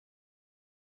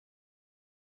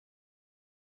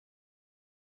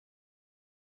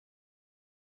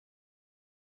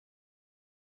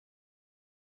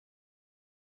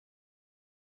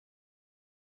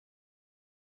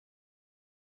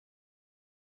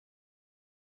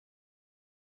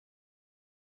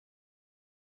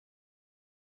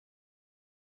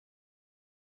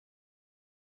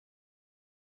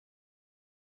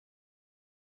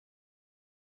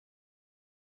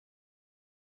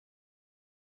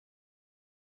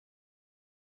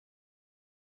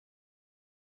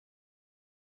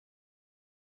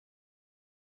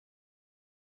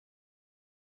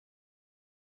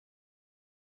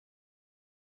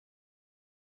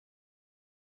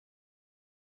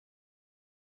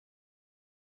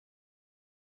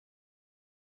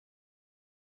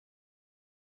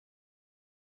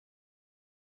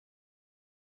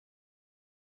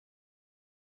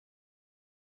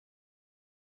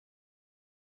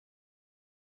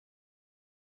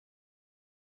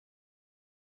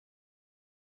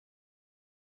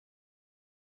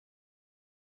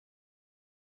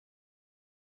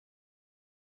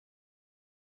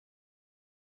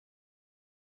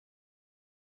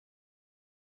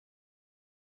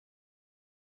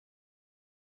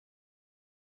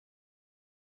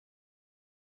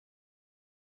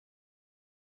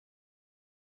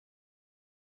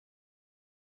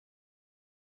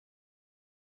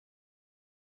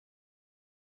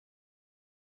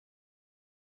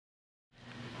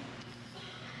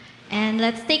And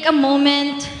let's take a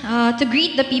moment to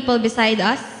greet the people beside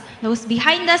us, those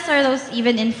behind us or those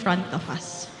even in front of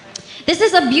us. This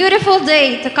is a beautiful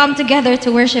day to come together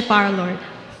to worship our Lord.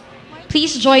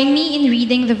 Please join me in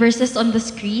reading the verses on the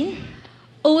screen.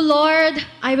 O Lord,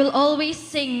 I will always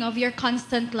sing of your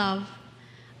constant love.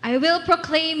 I will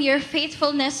proclaim your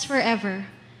faithfulness forever.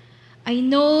 I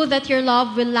know that your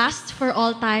love will last for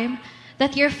all time,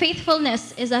 that your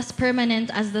faithfulness is as permanent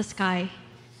as the sky.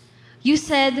 You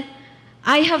said,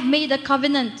 I have made a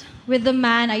covenant with the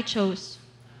man I chose.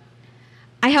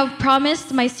 I have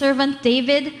promised my servant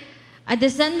David, a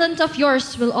descendant of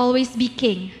yours will always be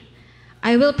king.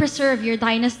 I will preserve your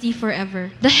dynasty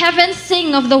forever. The heavens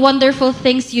sing of the wonderful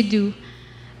things you do.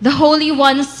 The holy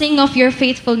ones sing of your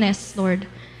faithfulness, Lord.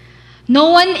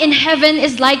 No one in heaven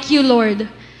is like you, Lord.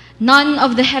 None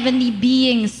of the heavenly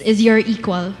beings is your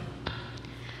equal.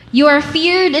 You are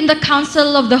feared in the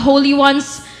council of the holy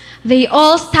ones. They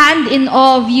all stand in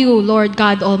awe of you, Lord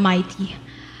God Almighty.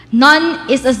 None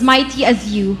is as mighty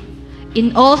as you.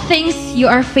 In all things you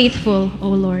are faithful, O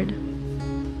Lord.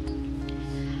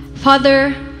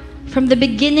 Father, from the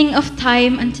beginning of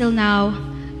time until now,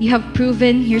 you have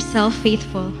proven yourself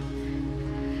faithful.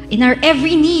 In our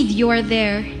every need, you are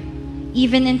there,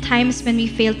 even in times when we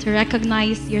fail to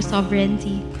recognize your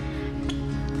sovereignty.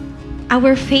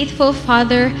 Our faithful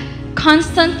Father,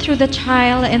 constant through the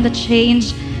trial and the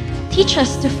change, teach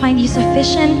us to find you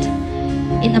sufficient,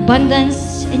 in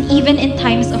abundance, and even in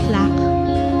times of lack.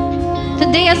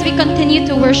 Today, as we continue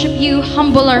to worship you,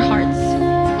 humble our hearts.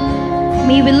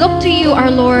 May we look to you,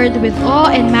 our Lord, with awe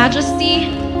and majesty,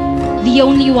 the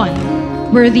only one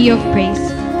worthy of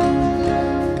praise.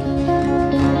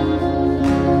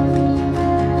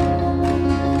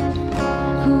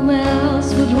 Who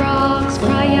else would rocks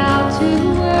cry out to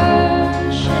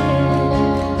worship?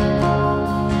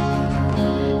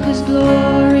 Whose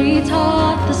glory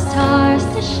taught the stars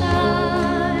to shine?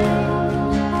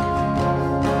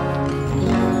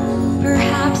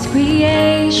 Perhaps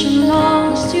creation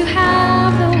longs to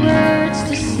have the words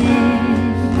to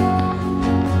sing,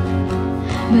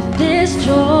 but this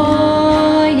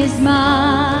joy is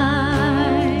mine.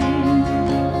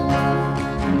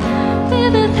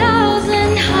 With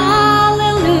 1,000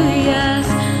 hallelujahs,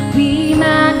 we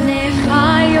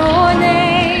magnify your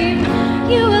name.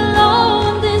 You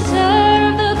alone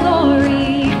deserve the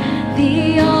glory,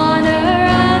 the honor,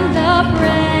 and the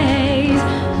praise.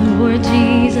 Lord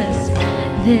Jesus,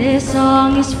 this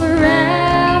song is forever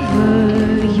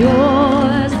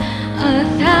yours.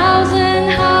 1,000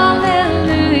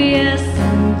 hallelujahs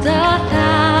and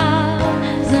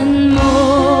 1,000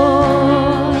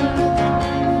 more.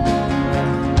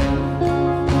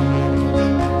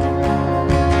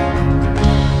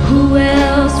 Who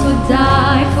else would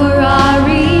die for our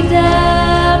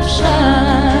redemption?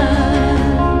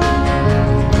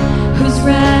 Whose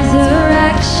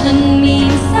resurrection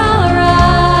means our rise?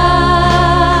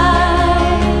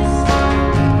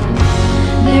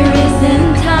 There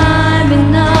isn't time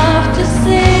enough to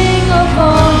sing of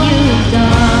all you've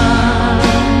done,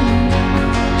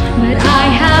 but I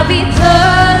have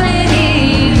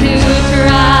eternity to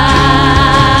try.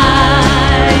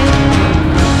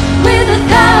 With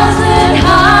 1,000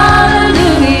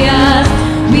 hallelujahs,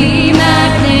 we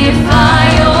magnify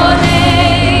your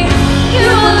name.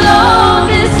 You alone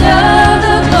deserve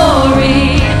the glory,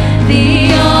 the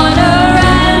honor,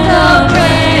 and the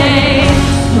praise.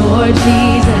 Lord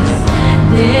Jesus,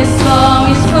 this song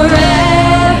is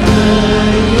forever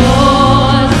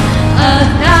yours.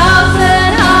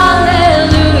 1,000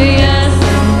 hallelujahs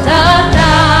and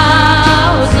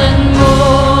 1,000 more.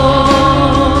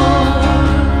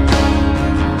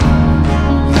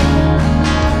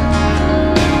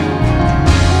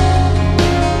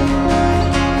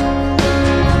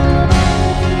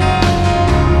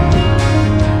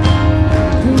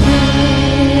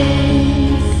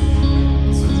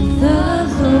 Praise to the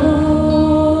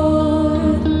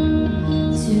Lord.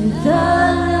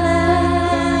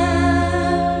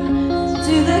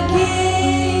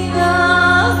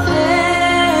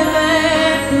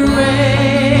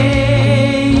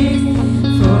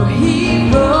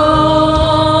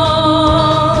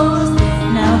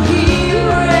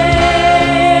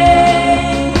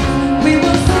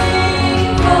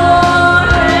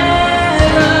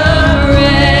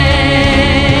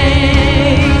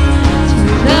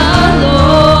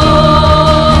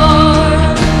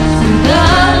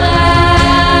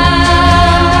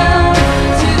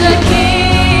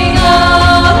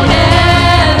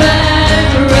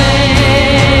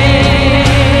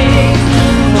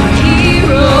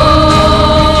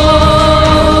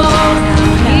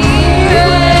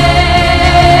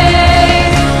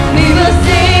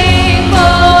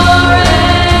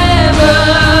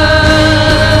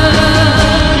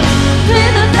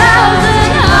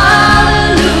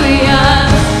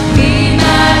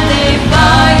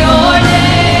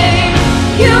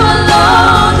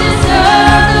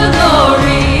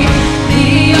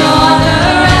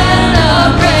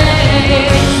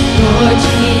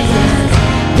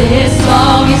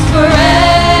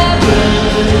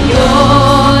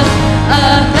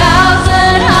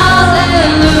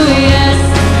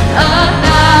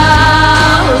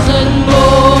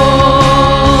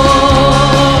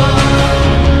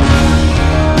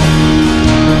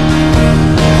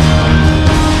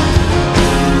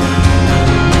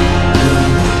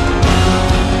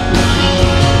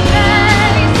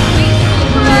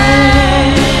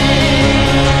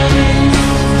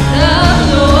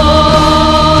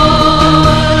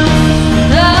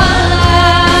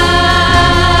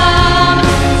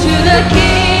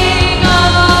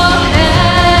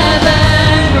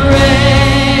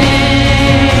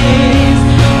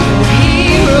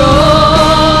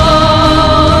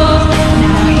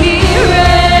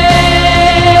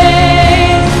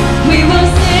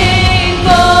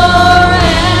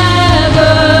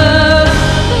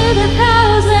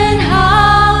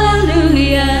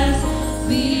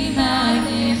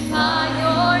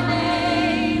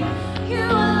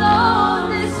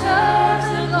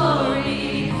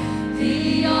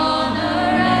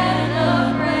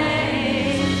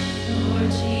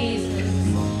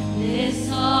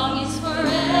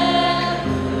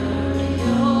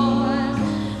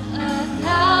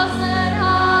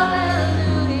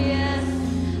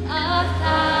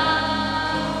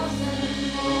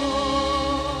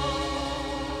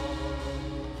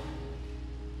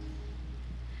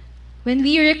 When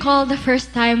we recall the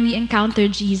first time we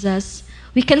encountered Jesus,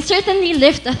 we can certainly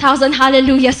lift 1,000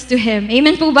 hallelujahs to Him.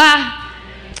 Amen po ba?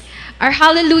 Our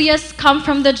hallelujahs come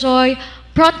from the joy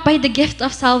brought by the gift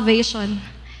of salvation.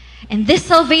 And this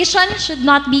salvation should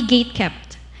not be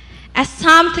gate-kept. As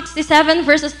Psalm 67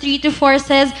 verses 3 to 4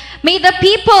 says, "May the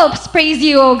peoples praise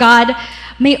you, O God.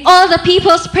 May all the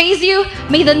peoples praise you.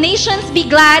 May the nations be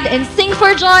glad and sing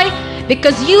for joy,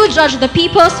 because you judge the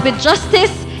peoples with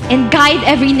justice and guide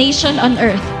every nation on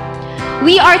earth."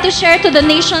 We are to share to the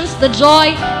nations the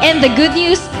joy and the good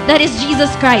news that is Jesus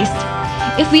Christ.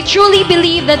 If we truly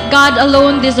believe that God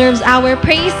alone deserves our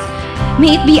praise,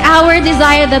 may it be our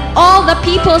desire that all the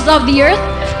peoples of the earth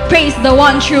praise the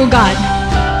one true God.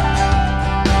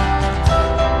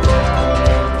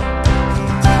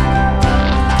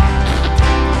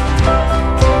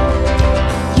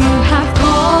 You have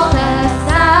called us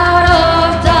out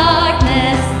of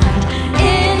darkness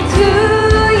into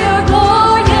your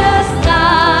glorious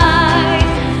light,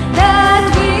 that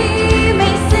we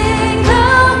may sing the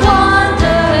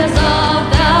wonders of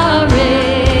the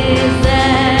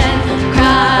risen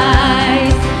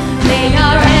Christ. May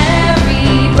our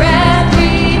every breath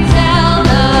retell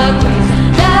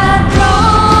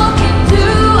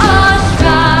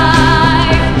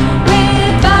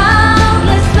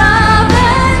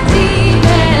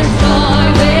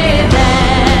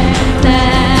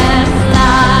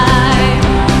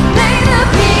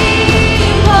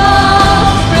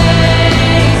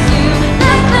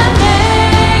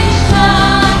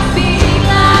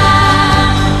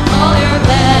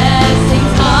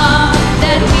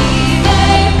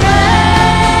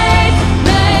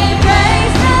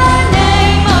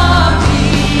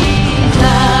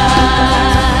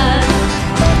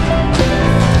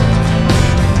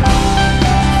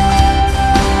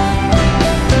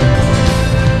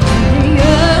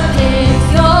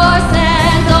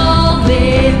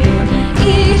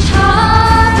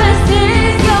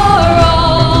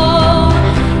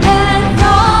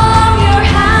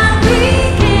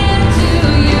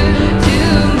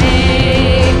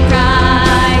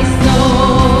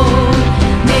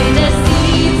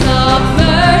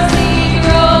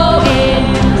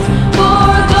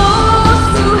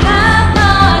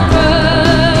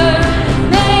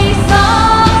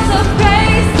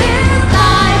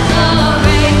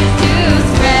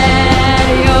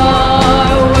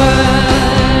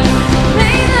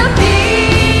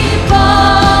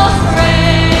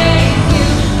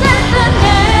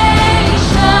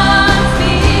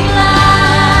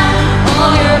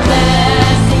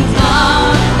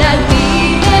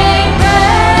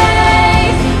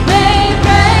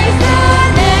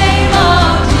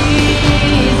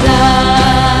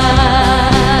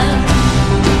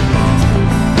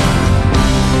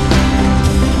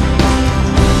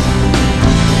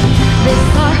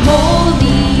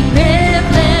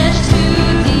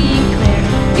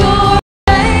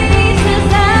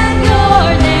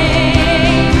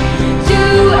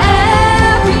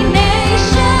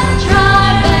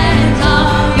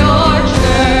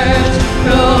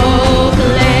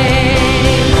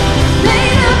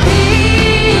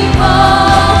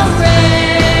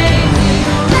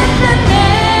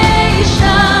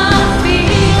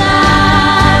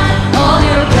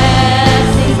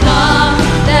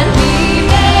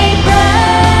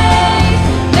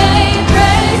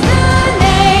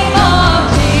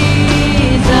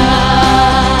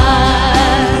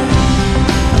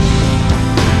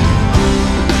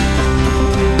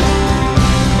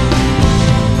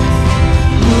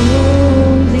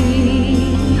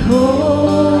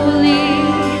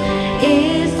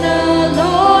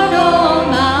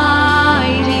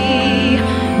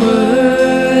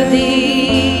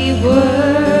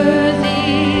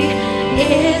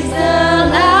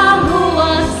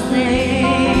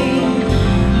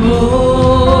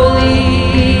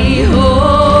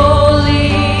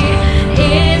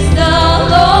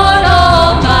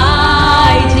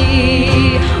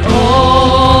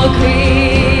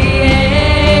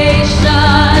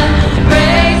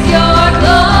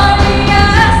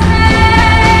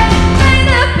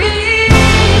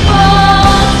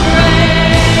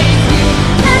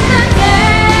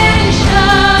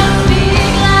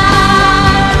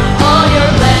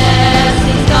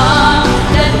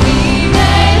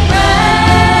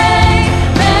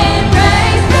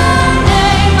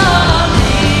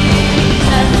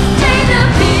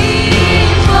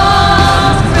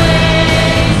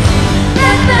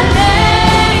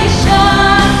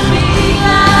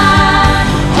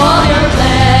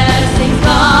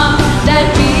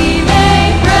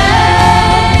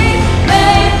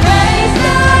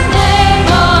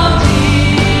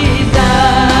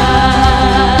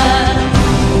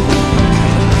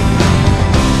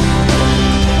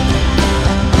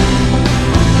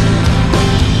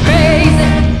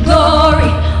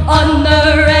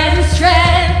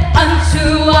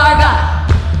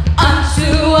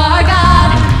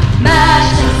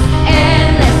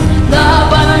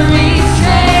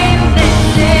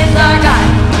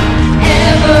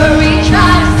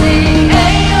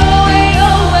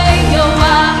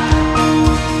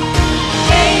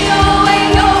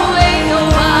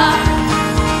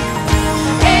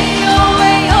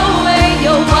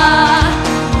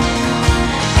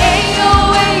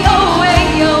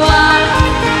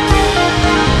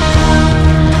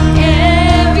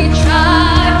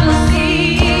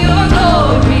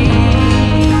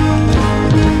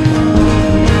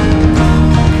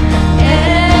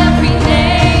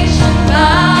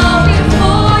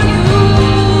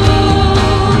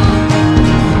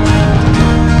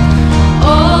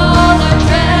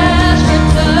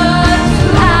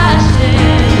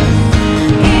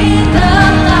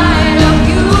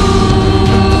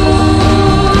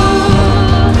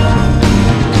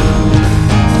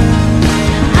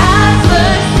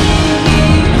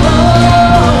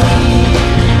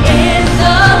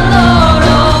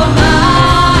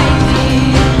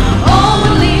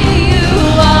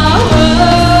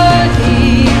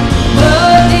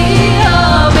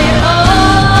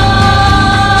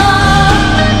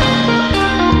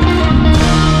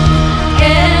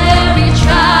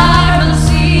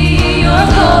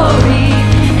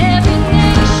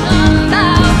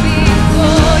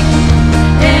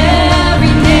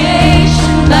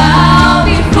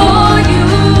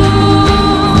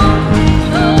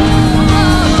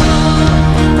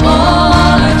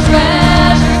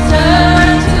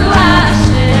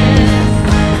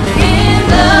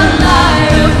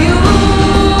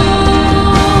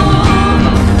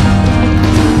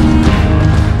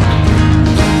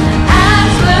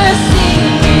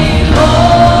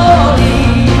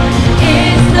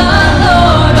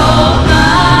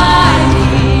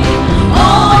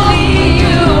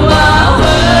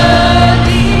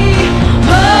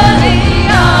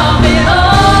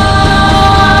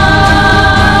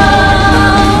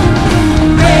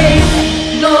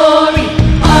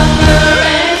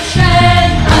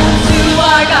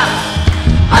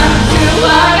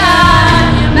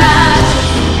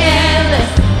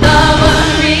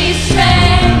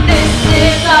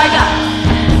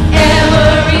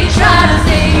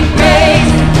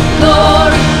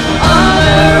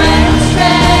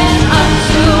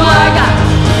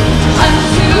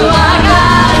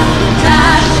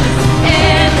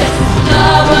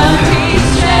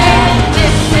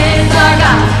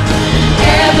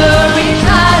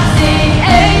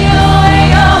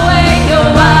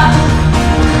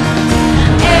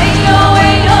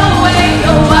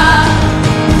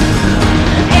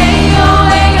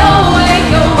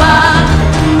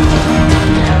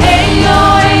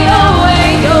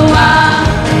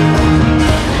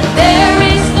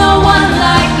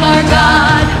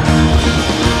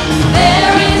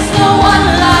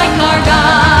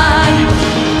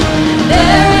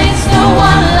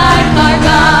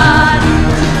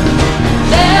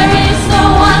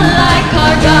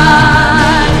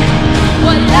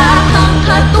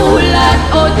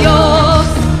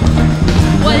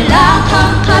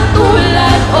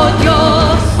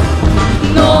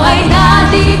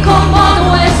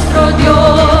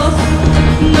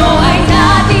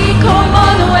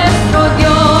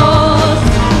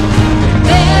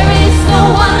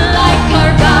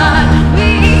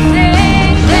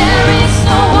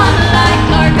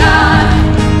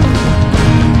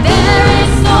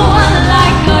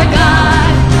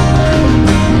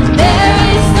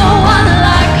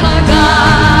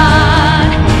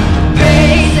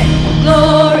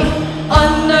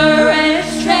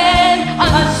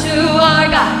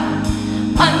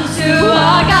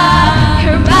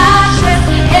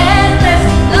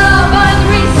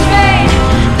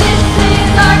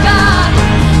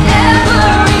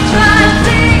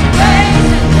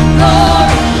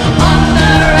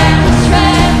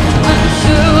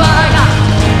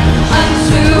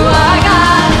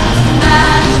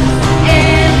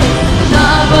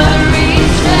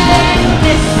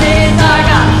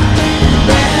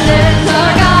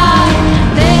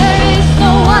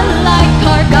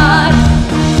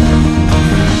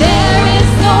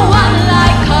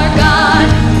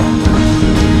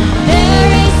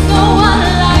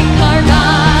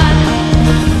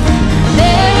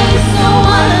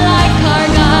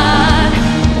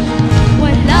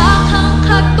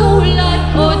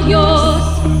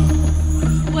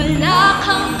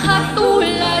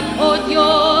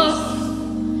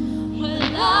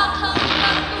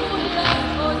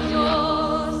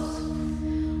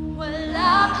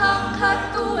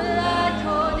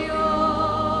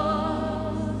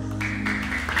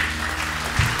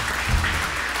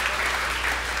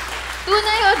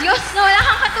Diyos na wala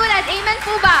kang katulad. Amen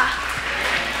po ba?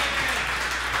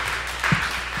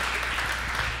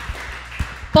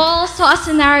 Paul saw a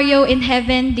scenario in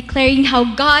heaven declaring how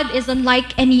God is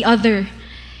unlike any other.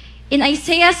 In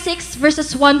Isaiah 6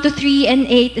 verses 1 to 3 and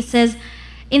 8, it says,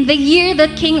 "In the year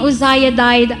that King Uzziah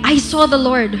died, I saw the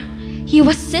Lord. He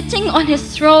was sitting on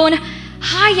his throne,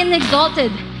 high and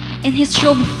exalted, and his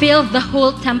robe filled the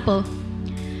whole temple.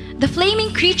 The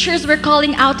flaming creatures were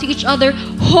calling out to each other,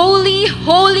 'Holy,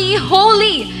 holy,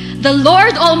 holy! The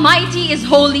Lord Almighty is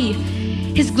holy.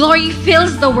 His glory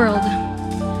fills the world.'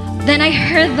 Then I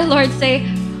heard the Lord say,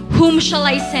 'Whom shall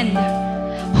I send?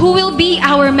 Who will be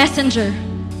our messenger?'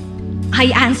 I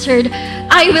answered,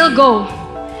 'I will go.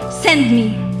 Send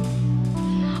me.'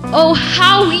 Oh,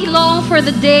 how we long for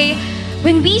the day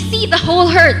when we see the whole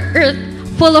earth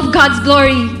full of God's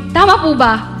glory." Tama po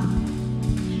ba?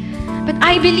 But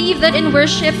I believe that in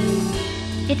worship,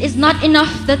 it is not enough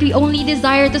that we only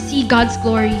desire to see God's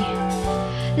glory.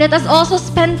 Let us also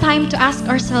spend time to ask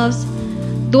ourselves,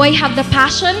 do I have the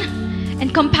passion and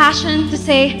compassion to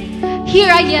say, "Here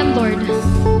I am, Lord,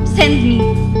 send me."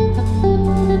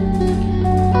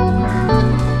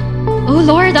 Oh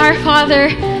Lord, our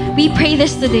Father, we pray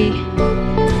this today.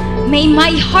 May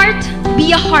my heart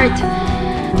be a heart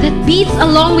that beats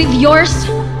along with yours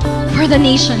for the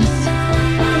nations.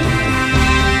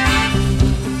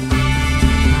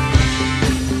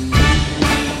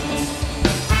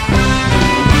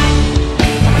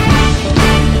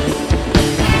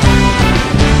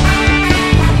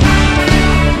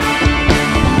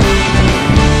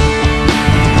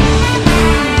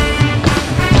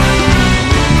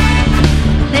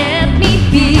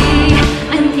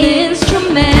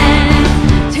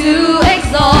 To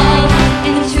exalt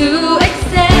and to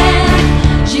extend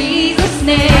Jesus'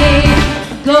 name.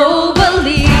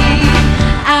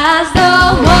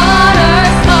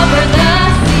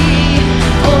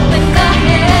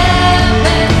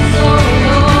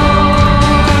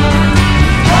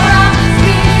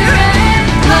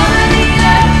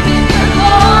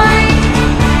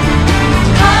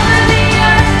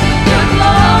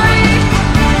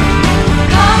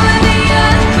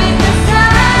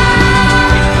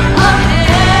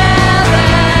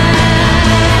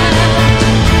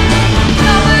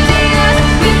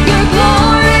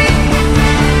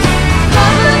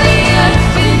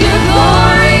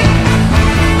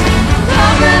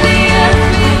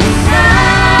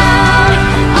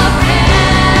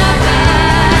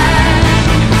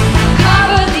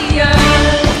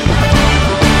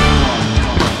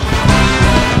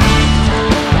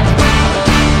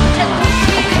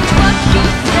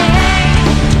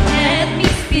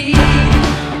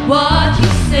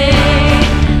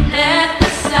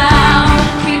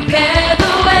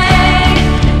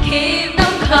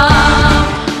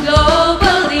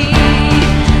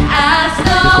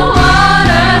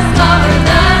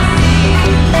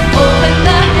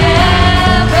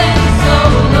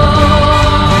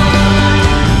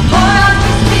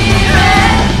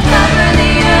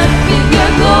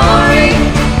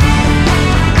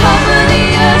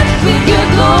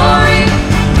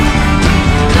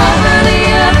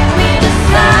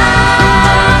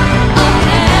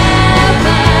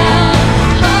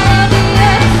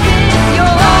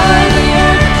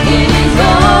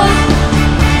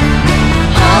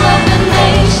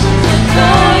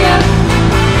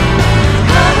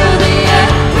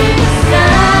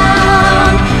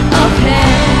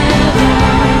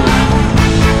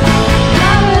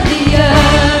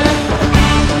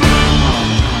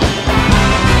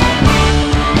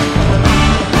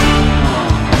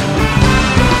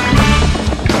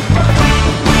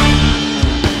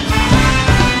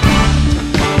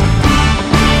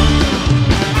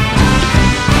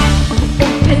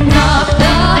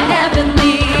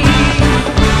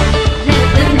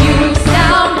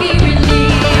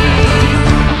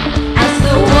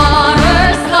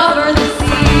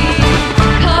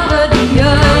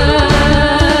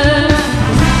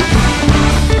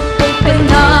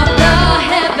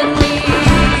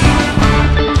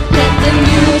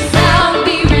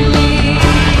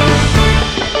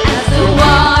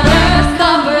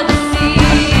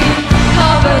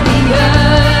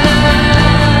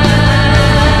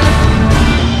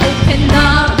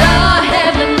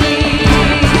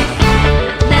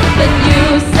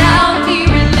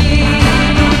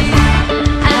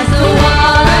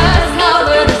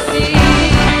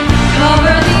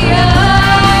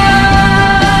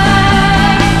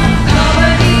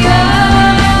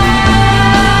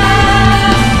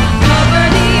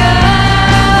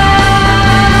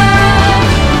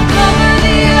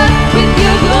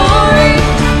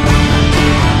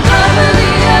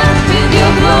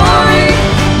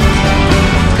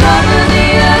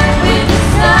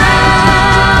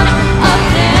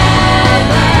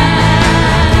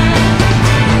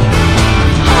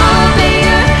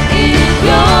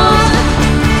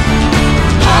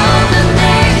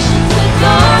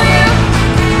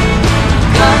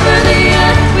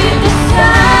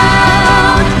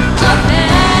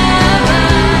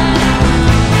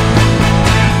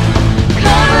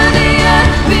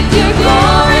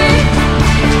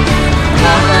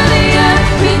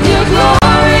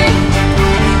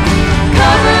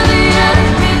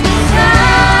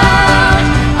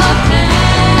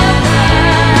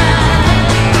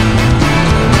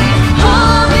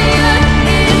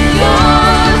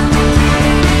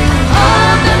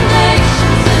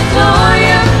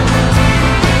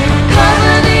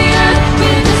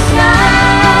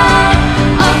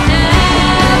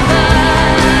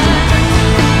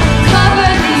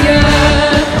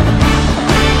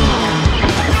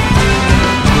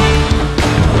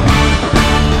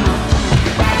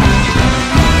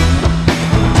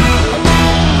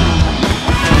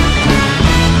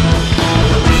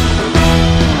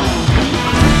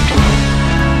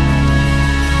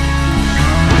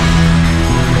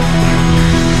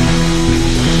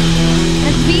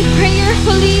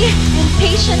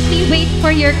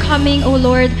 your coming, O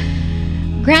Lord.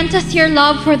 Grant us your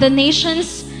love for the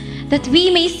nations, that we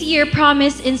may see your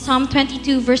promise in Psalm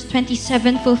 22 verse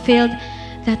 27 fulfilled,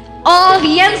 that all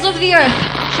the ends of the earth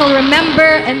shall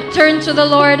remember and turn to the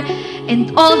Lord,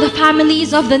 and all the families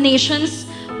of the nations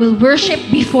will worship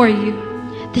before you.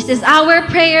 This is our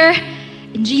prayer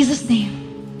in Jesus' name.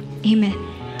 Amen.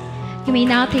 You may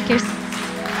now take your seats.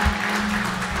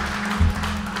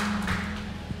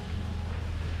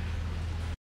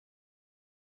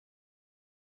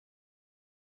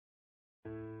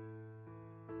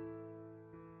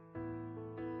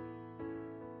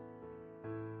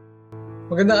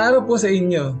 Magandang araw po sa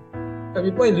inyo.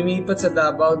 Kami po ay lumipat sa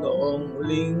Davao noong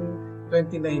huling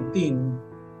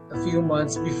 2019, a few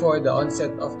months before the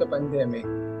onset of the pandemic.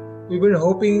 We were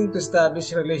hoping to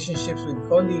establish relationships with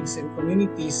colleagues and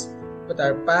communities, but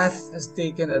our path has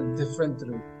taken a different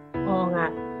route. Oo nga,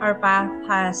 our path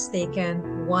has taken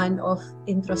one of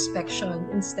introspection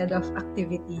instead of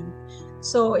activity.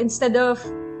 So instead of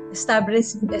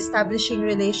establishing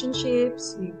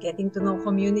relationships, getting to know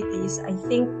communities, I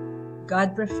think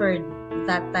God preferred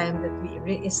that time that we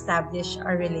re-establish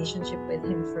our relationship with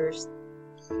Him first.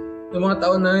 Noong mga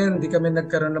taon na yun, hindi kami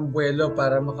nagkaroon ng buwelo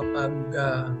para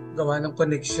makapaggawa ng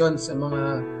koneksyon sa mga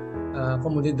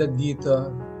komunidad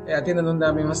dito. Kaya tinanong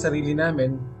namin mga sarili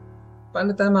namin,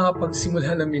 paano tayo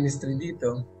makapagsimula ng ministry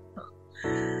dito?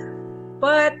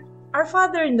 But our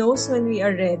Father knows when we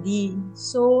are ready.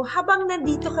 So habang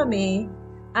nandito kami,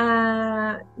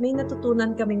 may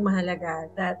natutunan kaming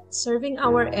mahalaga that serving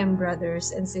our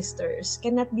brothers and sisters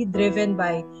cannot be driven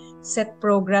by set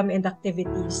program and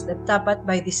activities that dapat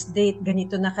by this date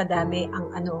ganito na kadami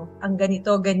ang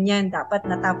ganito ganyan dapat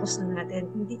natapos na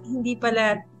natin. Hindi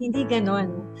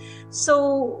ganon.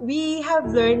 So we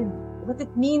have learned what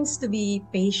it means to be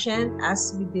patient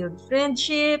as we build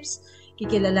friendships,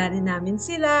 kikilalanin namin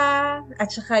sila, at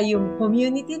saka yung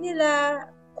community nila,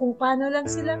 kung paano lang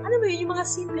silang, yung mga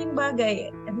simpleng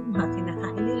bagay, ano yung mga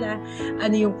kinakain nila,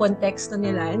 ano yung konteksto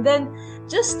nila, and then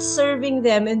just serving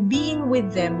them and being with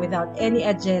them without any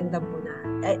agenda muna.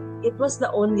 It was the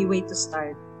only way to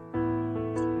start.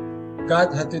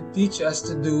 God had to teach us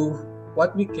to do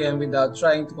what we can without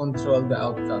trying to control the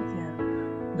outcome. Yeah.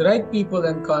 The right people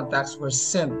and contacts were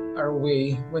sent our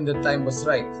way when the time was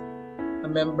right. A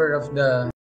member of the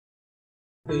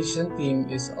Asian team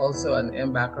is also an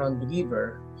background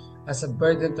believer, has a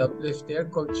burden to uplift their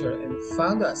culture, and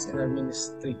found us in our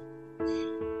ministry.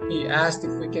 He asked if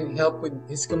we can help with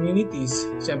his communities.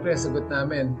 Siyempre, sagot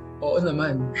namin, oo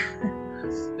naman.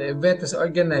 The event was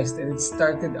organized and it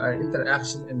started our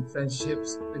interaction and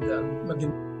friendships with the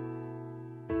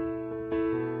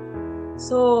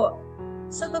So,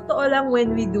 sa totoo lang,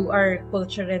 when we do our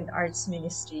culture and arts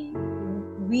ministry,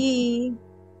 we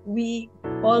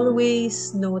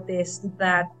always notice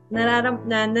that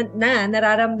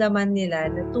nararamdaman nila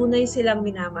na tunay silang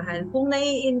minamahal. Kung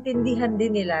naiintindihan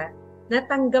din nila,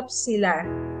 natanggap sila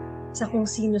sa kung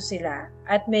sino sila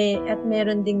at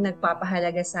meron ding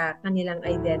nagpapahalaga sa kanilang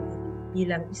identity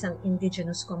bilang isang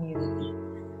indigenous community.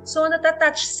 So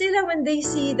natatouch sila when they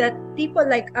see that people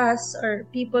like us or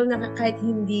people na kahit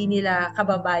hindi nila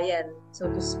kababayan, so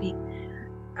to speak,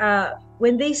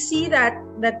 when they see that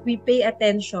we pay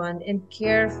attention and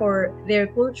care for their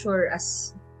culture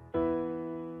as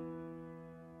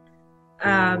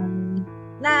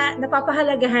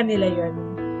napapahalagahan nila yun.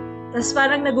 Tapos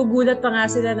parang nagugulat pa nga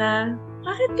sila na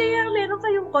bakit kaya meron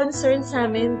kayong concern sa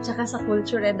amin tsaka sa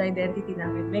culture and identity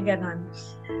namin? May ganon.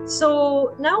 So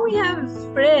now we have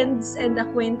friends and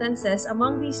acquaintances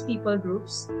among these people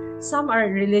groups. Some are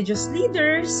religious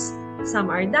leaders,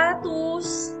 some are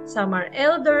datus, some are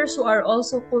elders who are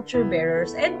also culture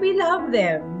bearers, and we love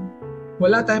them.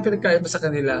 Wala tayong pinagkaiba sa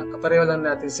kanila. Kapareho lang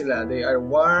natin sila. They are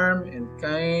warm and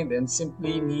kind and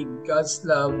simply need God's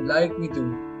love like we do.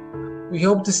 We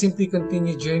hope to simply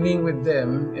continue journeying with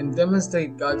them and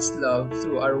demonstrate God's love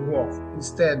through our walk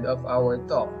instead of our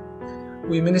talk.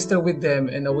 We minister with them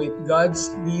and await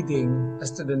God's leading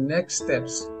as to the next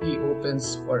steps He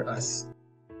opens for us.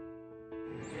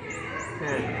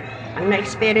 Ang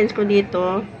na-experience ko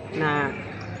dito na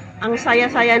ang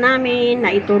saya-saya namin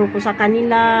na ituro ko sa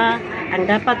kanila ang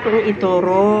dapat kong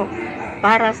ituro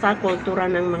para sa kultura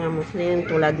ng mga Muslim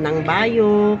tulad ng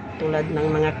bayok, tulad ng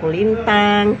mga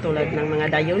kulintang, tulad ng mga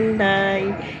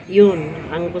dayunday. Yun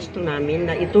ang gusto namin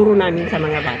na ituro namin sa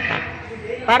mga bata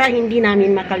para hindi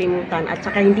namin makalimutan at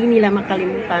saka hindi nila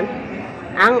makalimutan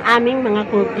ang aming mga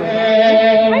kultura.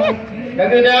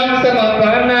 Nagdadang sa mga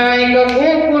panay,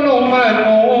 kapupunong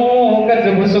mano,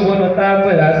 kasubo-subo na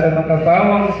tabala sa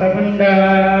makapawang sa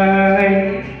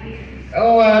banday.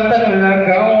 Awatan na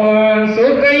kawan,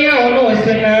 so kayaw no sa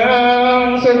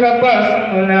senang suka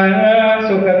pas menang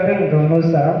suka tendono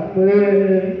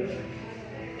sampai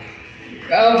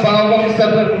kau bawang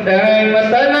sabandai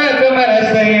matana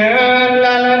kemarasayan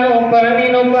lalano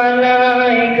panino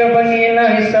palay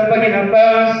kabangilay sa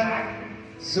paginapas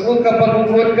suka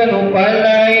pagugod ka no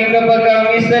palay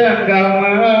kabagami sa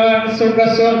langgaman suka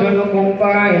sondo no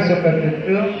kumpay suka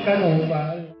tutulong ka no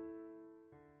palay.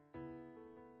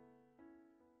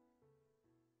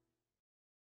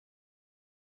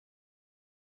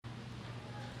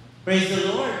 Praise the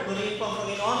Lord. Purihin po ang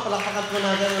Panginoon. Palakpakan po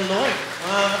natin ang Lord.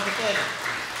 Mga kapatid,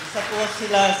 isa po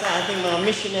sila sa ating mga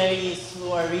missionaries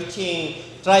who are reaching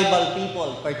tribal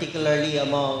people, particularly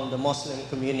among the Muslim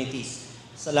communities.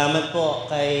 Salamat po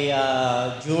kay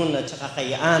June at saka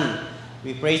kay Ann.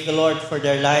 We praise the Lord for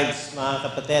their lives, mga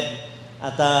kapatid.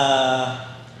 At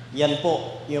yan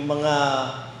po, yung mga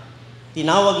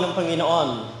tinawag ng Panginoon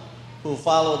who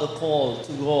follow the call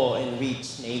to go and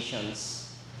reach nations.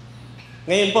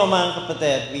 Ngayon po mga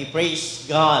kapatid, we praise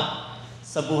God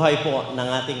sa buhay po ng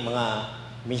ating mga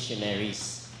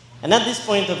missionaries. And at this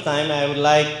point of time, I would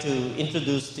like to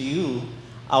introduce to you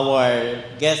our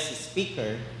guest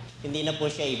speaker. Hindi na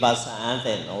po siya iba sa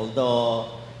atin.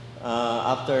 Although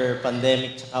after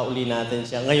pandemic, tsaka uli natin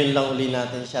siya. Ngayon lang uli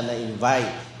natin siya na-invite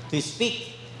to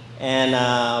speak. And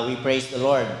we praise the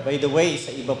Lord. By the way, sa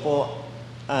iba po,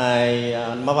 ay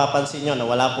mapapansin nyo na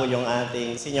wala po yung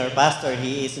ating senior pastor.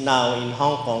 He is now in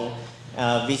Hong Kong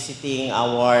visiting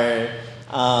our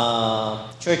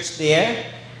church there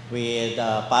with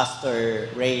Pastor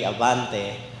Ray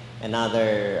Abante and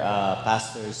other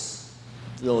pastors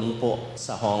doon po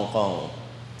sa Hong Kong.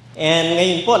 And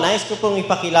ngayon po, nais ko pong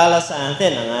ipakilala sa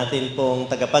atin ang atin pong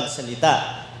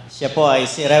tagapagsalita. Siya po ay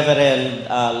si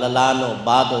Reverend Lalano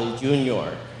Badoy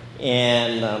Jr.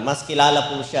 And mas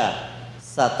kilala po siya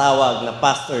sa tawag na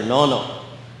Pastor Nono.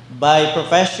 By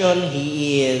profession,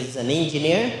 he is an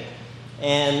engineer.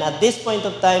 And at this point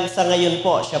of time, sa ngayon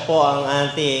po, siya po ang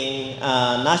ating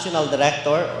National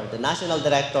Director or the National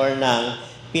Director ng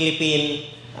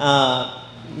Philippine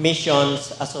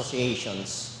Missions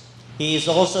Associations. He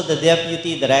is also the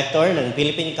Deputy Director ng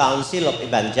Philippine Council of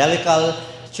Evangelical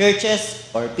Churches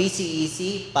or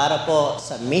PCEC para po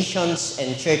sa missions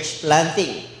and church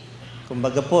planting.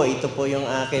 Kumbaga po, ito po yung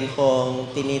akin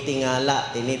pong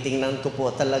tinitingala, tinitingnan ko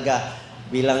po talaga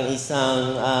bilang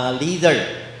isang leader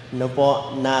no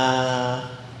po, na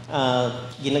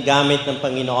ginagamit ng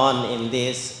Panginoon in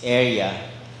this area.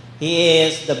 He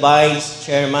is the Vice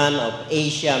Chairman of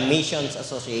Asia Missions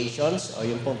Associations o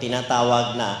yung pong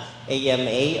tinatawag na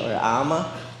AMA or AMA.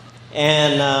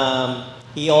 And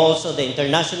he also the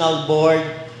International Board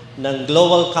ng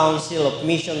Global Council of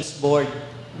Missions Board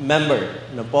member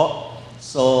no po.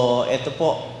 So, ito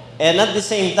po. And at the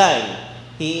same time,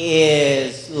 he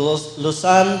is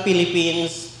Luzon,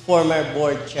 Philippines former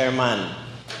board chairman.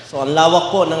 So, ang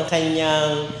lawak po ng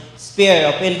kanyang sphere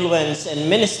of influence and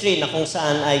ministry na kung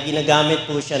saan ay ginagamit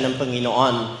po siya ng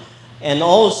Panginoon. And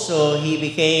also, he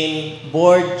became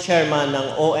board chairman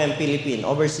ng OM Philippine,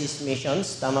 Overseas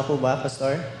Missions. Tama po ba,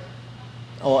 Pastor?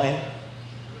 OM?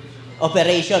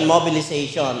 Operation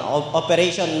Mobilization.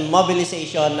 Operation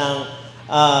Mobilization ng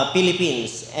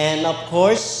Philippines. And of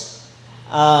course,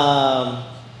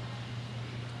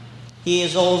 he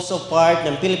is also part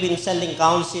ng Philippine Sending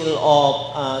Council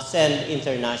of Send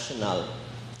International.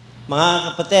 Mga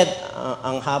kapatid,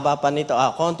 ang haba pa nito.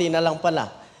 Konti na lang pala.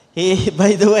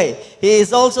 By the way, he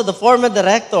is also the former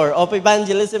director of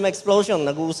Evangelism Explosion.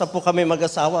 Nag-uusap po kami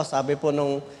mag-asawa. Sabi po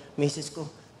nung misis ko,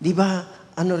 di ba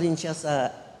ano rin siya sa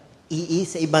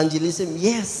sa evangelism?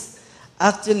 Yes.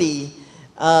 Actually,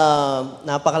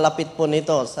 napakalapit po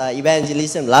nito sa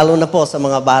evangelism, lalo na po sa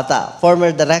mga bata. Former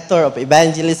Director of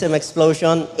Evangelism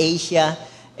Explosion, Asia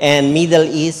and Middle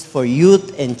East for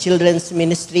Youth and Children's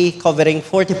Ministry, covering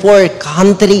 44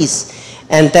 countries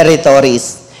and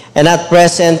territories. And at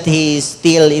present, he is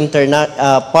still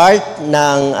part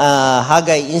ng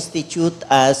Hagay Institute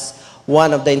as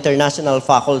one of the international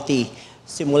faculty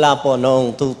simula po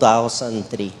noong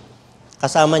 2003.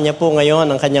 Kasama niya po ngayon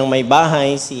ang kanyang may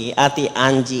bahay, si Ate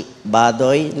Angie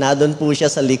Badoy. Nandun po siya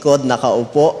sa likod,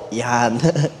 nakaupo. Yan.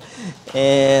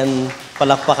 And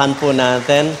palakpakan po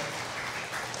natin.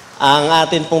 Ang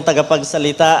atin pong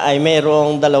tagapagsalita ay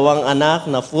mayroong 2 anak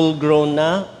na full-grown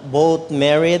na, both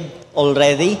married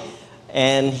already.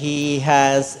 And he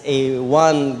has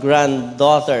one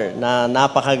granddaughter na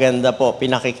napakaganda po.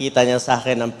 Pinakikita niya sa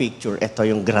akin ang picture. Ito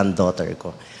yung granddaughter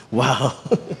ko. Wow!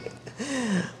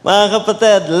 Mga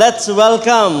kapatid, let's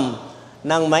welcome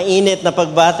ng mainit na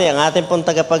pagbati ang ating pong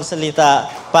tagapagsalita,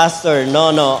 Pastor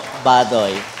Nono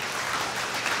Badoy.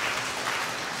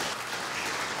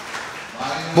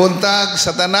 Buntag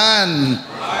sa tanan.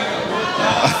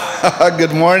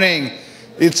 Good morning.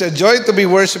 It's a joy to be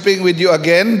worshiping with you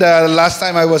again. The last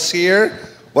time I was here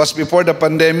was before the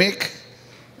pandemic.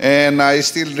 And I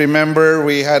still remember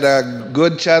we had a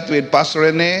good chat with Pastor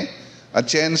Rene,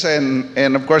 Atienza,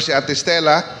 and of course Ate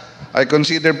Stella. I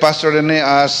consider Pastor Rene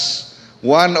as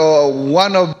one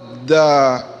of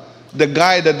the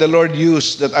guy that the Lord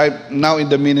used that I'm now in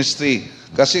the ministry.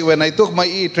 Kasi when I took my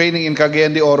training in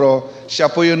Cagayan de Oro, siya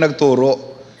po yung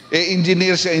nagturo.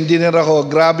 Engineer siya, engineer ako,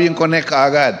 grabe yung connect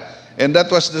kaagad. And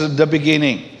that was the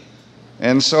beginning.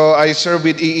 And so I served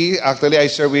with EE. Actually,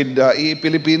 I served with EE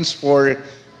Philippines for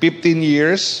 15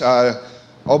 years,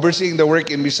 overseeing the work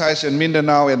in Visayas and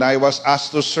Mindanao, and I was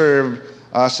asked to serve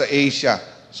sa Asia.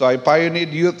 So I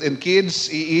pioneered youth and kids,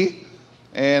 EE,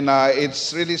 and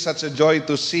it's really such a joy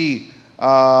to see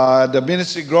the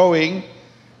ministry growing.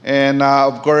 And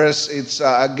of course, it's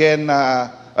again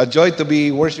a joy to be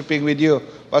worshiping with you.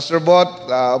 Pastor Bot,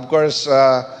 of course,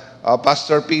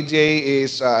 Pastor PJ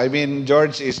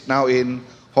George is now in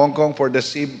Hong Kong for the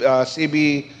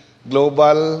CB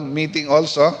Global meeting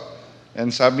also. And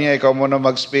sabi niya, ikaw muna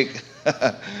mag-speak.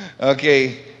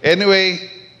 Okay. Anyway,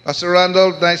 Pastor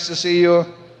Randolph, nice to see you.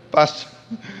 Pastor.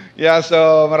 Yeah,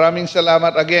 so maraming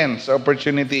salamat again sa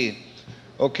opportunity.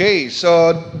 Okay,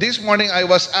 so this morning I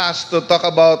was asked to talk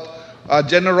about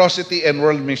generosity and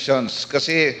world missions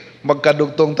kasi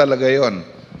magkadugtong talaga yon.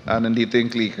 Nandito yung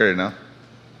clicker, no?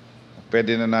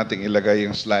 Pwede na nating ilagay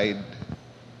yung slide.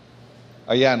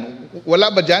 Ayan. Wala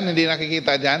ba dyan? Hindi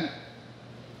nakikita dyan?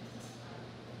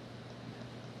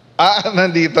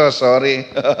 Nandito. Sorry.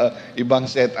 Ibang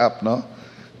setup, no?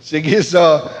 Sige, so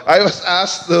I was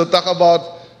asked to talk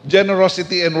about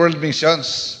generosity and world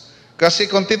missions. Kasi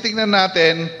kung titingnan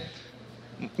natin,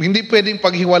 hindi pwedeng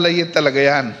paghiwalayin talaga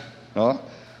yan. No?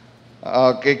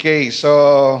 Okay,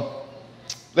 so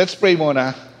let's pray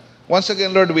muna. Once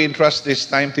again, Lord, we entrust this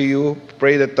time to you.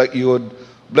 Pray that you would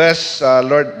bless,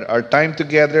 Lord, our time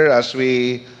together as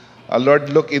we, Lord,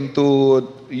 look into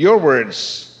your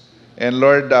words. And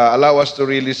Lord, allow us to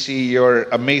really see your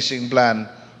amazing plan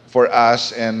for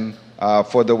us and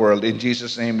for the world. In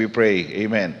Jesus' name we pray.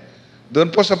 Amen. Doon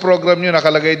po sa program nyo,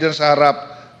 nakalagay dyan sa harap,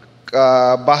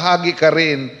 bahagi ka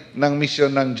rin ng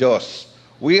misyon ng Diyos.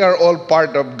 We are all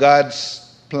part of God's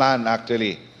plan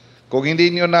actually. Kung hindi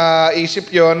nyo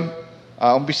naisip yon,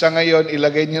 umpisa ngayon,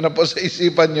 ilagay nyo na po sa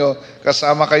isipan nyo,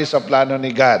 kasama kayo sa plano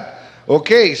ni God.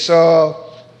 Okay, so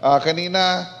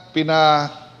kanina pinakita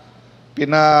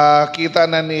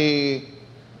na ni,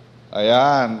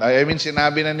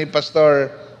 sinabi na ni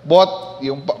Pastor Bot,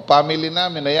 yung family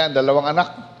namin, ayan, 2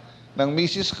 anak ng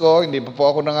misis ko, hindi pa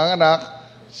po ako nanganganak.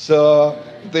 So,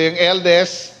 ito yung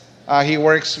eldest, he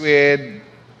works with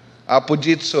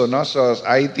Fujitsu, no? So,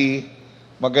 IT,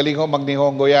 magaling ho,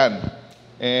 magnihongo yan.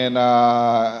 And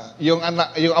yung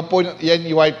apo,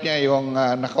 yan yung wife niya, yung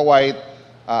naka-white,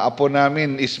 apo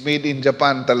namin is made in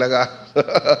Japan talaga.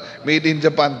 Made in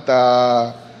Japan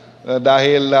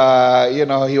dahil,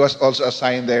 he was also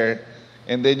assigned there.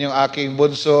 And then yung aking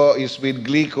bunso is with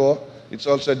Glico. It's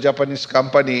also a Japanese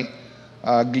company.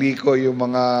 Glico yung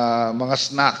mga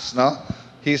snacks, no?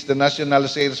 He's the national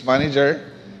sales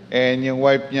manager, and yung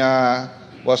wife niya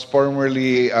was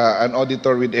formerly an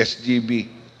auditor with SGB.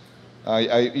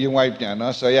 Yung wife niya, no?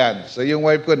 So yan. So yung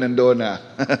wife ko nandoon na.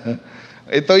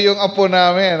 Ito yung apo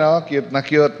namin, no? Cute na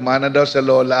cute. Mana daw sa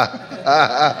lola.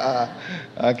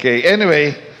 Okay.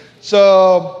 Anyway,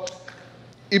 so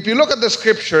if you look at the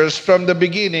scriptures from the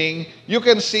beginning, you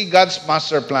can see God's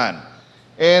master plan.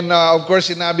 And of course,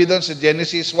 sinabi doon sa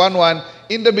Genesis 1:1,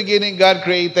 in the beginning, God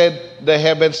created the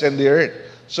heavens and the earth.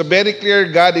 So very clear,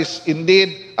 God is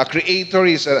indeed a creator,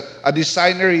 He's a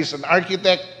designer, He's an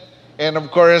architect. And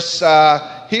of course,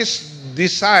 His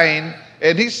design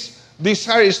and His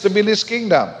desire is to build His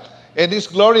kingdom. And His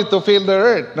glory to fill the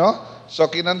earth, no? So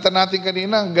kinanta natin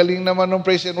kanina, ang galing naman ng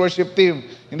praise and worship team.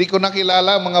 Hindi ko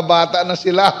nakilala, mga bata na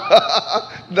sila.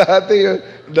 dati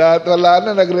wala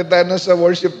na, nag-retire na sa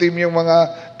worship team yung mga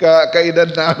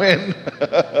kaedad namin.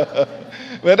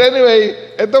 But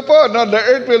anyway, ito po, no, the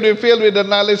earth will be filled with the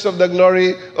knowledge of the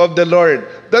glory of the Lord.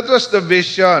 That was the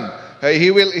vision. He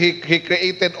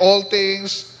created all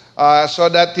things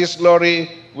so that His glory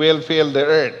will fill the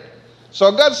earth.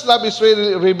 So God's love is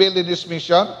really revealed in His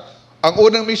mission. Ang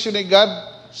unang mission ni God,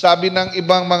 sabi ng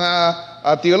ibang mga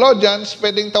theologians,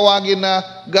 pwedeng tawagin na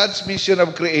God's mission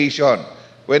of creation.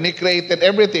 When He created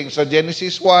everything. So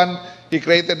Genesis 1, He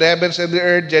created the heavens and the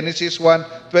earth. Genesis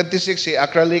 1:26, He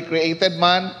actually created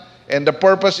man. And the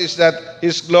purpose is that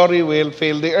His glory will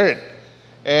fill the earth.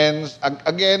 And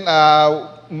again,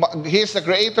 He is the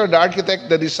creator, the architect,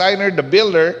 the designer, the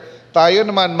builder. Tayo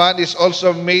naman, man is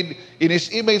also made in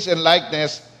His image and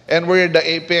likeness, and we're the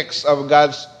apex of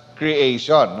God's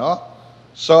creation. No?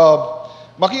 So,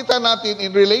 makita natin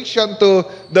in relation to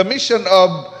the mission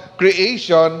of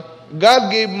creation,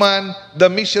 God gave man the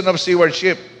mission of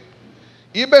stewardship.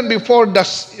 Even before the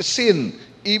sin,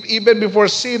 even before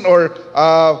sin or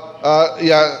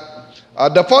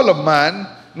the fall of man,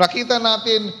 nakita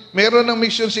natin, meron ng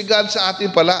mission si God sa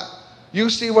atin pala. Yung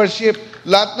stewardship,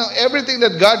 lahat ng everything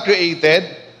that God created,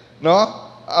 no,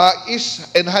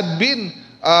 is and had been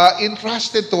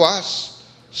entrusted to us.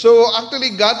 So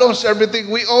actually, God owns everything.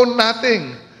 We own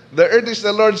nothing. The earth is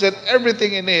the Lord's and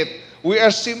everything in it. We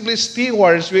are simply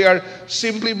stewards. We are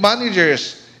simply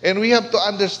managers. And we have to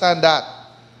understand that.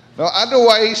 No,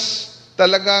 otherwise,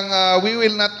 talagang we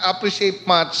will not appreciate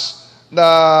much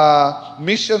the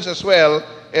missions as well,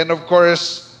 and of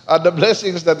course, the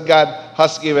blessings that God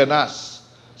has given us.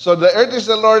 So the earth is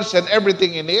the Lord's and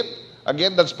everything in it.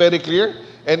 Again, that's very clear.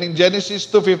 And in Genesis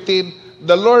 2:15,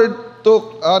 the Lord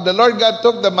God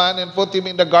took the man and put him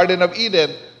in the Garden of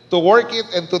Eden to work it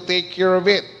and to take care of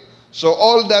it. So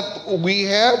all that we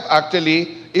have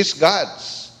actually is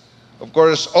God's. Of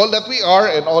course, all that we are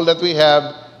and all that we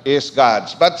have is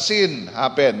God's. But sin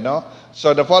happened, no?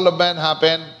 So the fall of man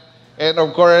happened. And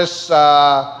of course,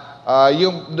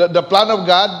 the plan of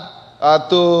God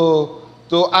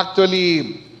to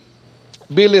actually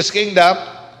build His kingdom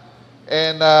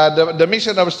and the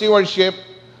mission of stewardship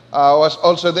was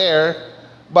also there.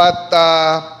 But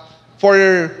for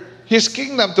His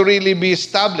kingdom to really be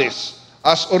established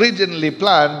as originally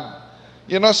planned,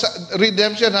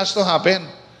 redemption has to happen.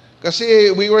 Kasi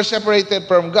we were separated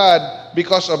from God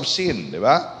because of sin, di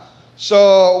ba?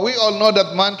 So we all know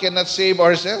that man cannot save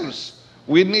ourselves.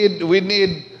 We need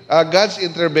God's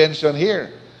intervention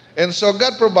here. And so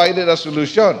God provided a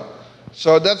solution.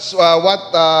 So that's what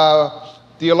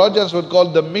theologians would call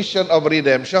the mission of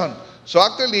redemption. So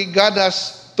actually, God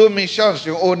has two missions.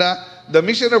 Yung una, the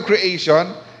mission of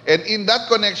creation, and in that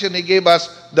connection, He gave us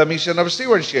the mission of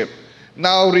stewardship.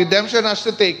 Now, redemption has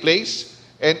to take place,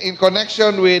 and in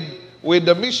connection with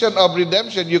the mission of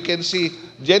redemption, you can see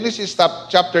Genesis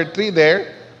chapter 3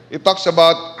 there. It talks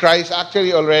about Christ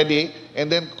actually already,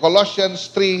 and then Colossians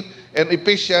 3 and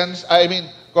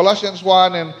Colossians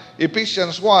 1 and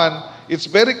Ephesians 1, it's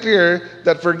very clear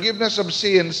that forgiveness of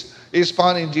sins is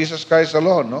found in Jesus Christ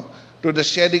alone, no? Through the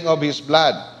shedding of His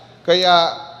blood.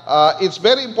 Kaya it's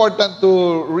very important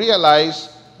to realize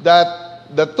that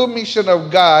the two missions of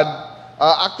God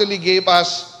actually gave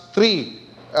us three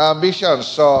missions.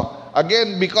 So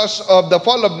again, because of the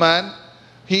fall of man,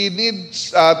 He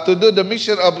needs to do the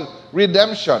mission of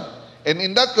redemption. And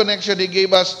in that connection, He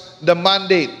gave us the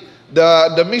mandate,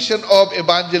 the mission of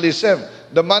evangelism,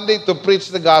 the mandate to preach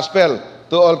the gospel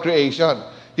to all creation.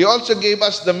 He also gave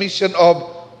us the mission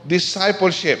of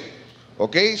discipleship.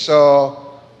 Okay, so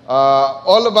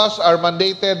all of us are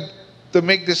mandated to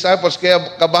make disciples. Kaya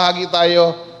kabahagi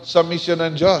tayo sa mission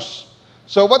ng Diyos.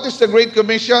 So what is the Great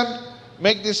Commission?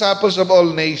 Make disciples of all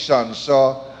nations.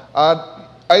 So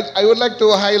I would like to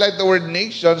highlight the word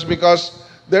nations because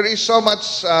there is so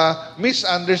much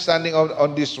misunderstanding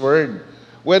on this word.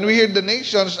 When we hear the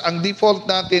nations, ang default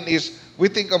natin is we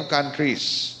think of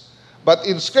countries. But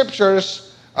in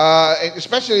scriptures,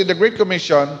 especially the Great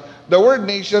Commission, the word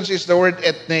nations is the word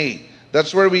ethne.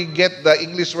 That's where we get the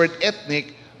English word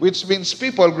ethnic, which means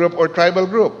people group or tribal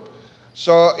group.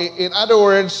 So in other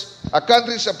words, a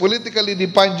country is a politically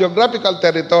defined geographical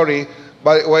territory,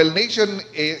 but while nation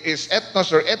is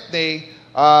ethnos or ethne,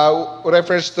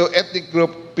 refers to ethnic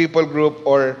group, people group,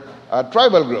 or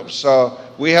tribal groups. So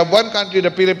we have one country,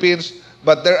 the Philippines,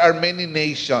 but there are many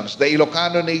nations. The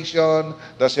Ilocano nation,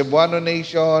 the Cebuano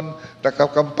nation, the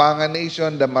Kapampangan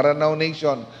nation, the Maranao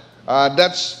nation.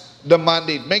 That's the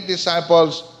mandate. Make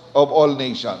disciples of all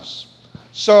nations.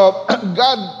 So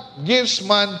God gives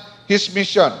man His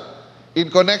mission. In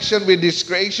connection with His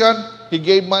creation, He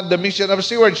gave man the mission of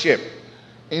stewardship.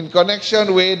 In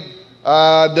connection with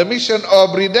the mission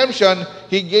of redemption,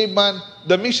 He gave man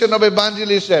the mission of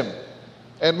evangelism.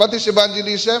 And what is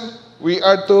evangelism? We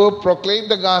are to proclaim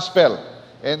the gospel.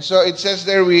 And so it says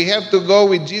there we have to go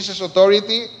with Jesus'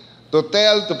 authority to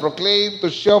tell, to proclaim, to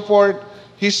show forth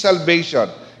His salvation.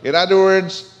 In other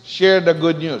words, share the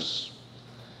good news.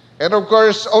 And of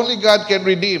course, only God can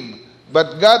redeem.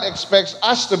 But God expects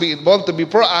us to be involved, to be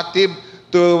proactive,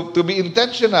 to be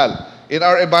intentional in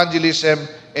our evangelism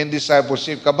and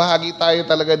discipleship. Kabahagi tayo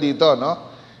talaga dito, no?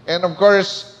 And of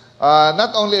course,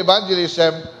 not only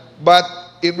evangelism, but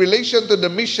in relation to the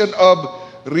mission of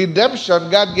redemption,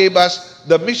 God gave us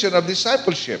the mission of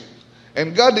discipleship.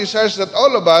 And God desires that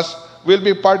all of us will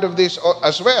be part of this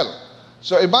as well.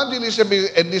 So evangelism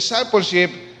and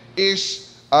discipleship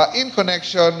is in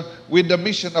connection with the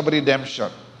mission of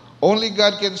redemption. Only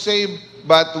God can save,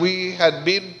 but we had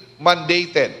been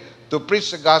mandated to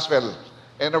preach the gospel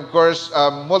and of course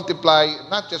multiply,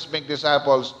 not just make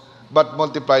disciples, but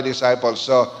multiply disciples.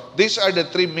 So these are the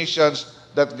three missions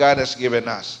that God has given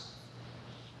us.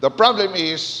 The problem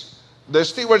is the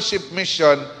stewardship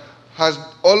mission has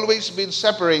always been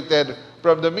separated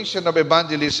from the mission of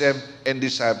evangelism and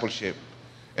discipleship.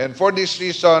 And for this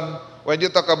reason, when you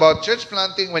talk about church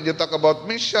planting, when you talk about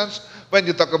missions, when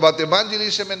you talk about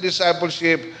evangelism and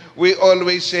discipleship, we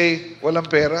always say, walang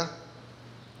pera.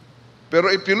 Pero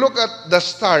if you look at the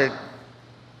start,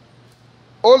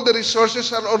 all the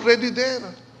resources are already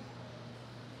there.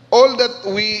 All that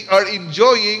we are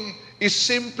enjoying is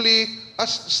simply as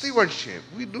stewardship.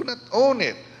 We do not own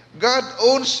it. God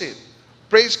owns it.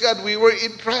 Praise God, we were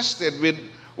entrusted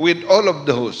with all of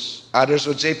those. Others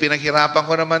would say, pinaghirapan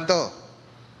ko naman to.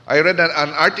 I read an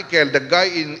article, the guy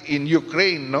in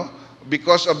Ukraine, no,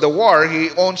 because of the war,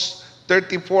 he owns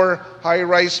 34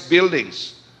 high-rise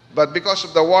buildings. But because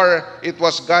of the war, it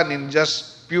was gone in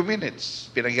just few minutes.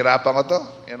 Pinaghirapan ko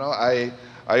to. You know, I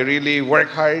really work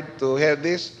hard to have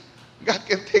this. God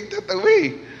can take that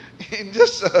away in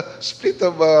just a split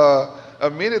of a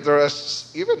minute or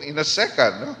even in a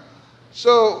second. No?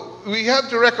 So we have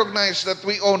to recognize that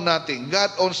we own nothing.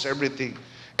 God owns everything.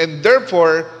 And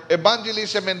therefore,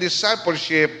 evangelism and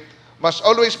discipleship must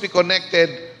always be connected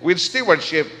with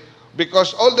stewardship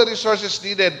because all the resources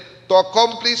needed to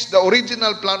accomplish the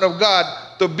original plan of God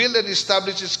to build and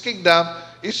establish His kingdom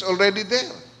is already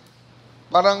there.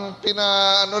 Parang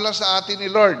pinaano lang sa atin ni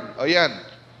Lord. O yan,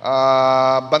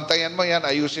 bantayan mo yan,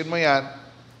 ayusin mo yan.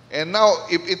 And now,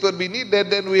 if it would be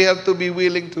needed, then we have to be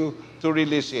willing to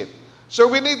release it. So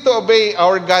we need to obey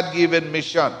our God-given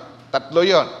mission. Tatlo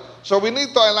yon. So we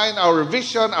need to align our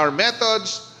vision, our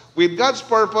methods, with God's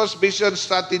purpose, vision,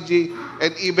 strategy,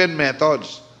 and even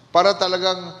methods. Para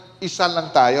talagang isa lang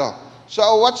tayo. So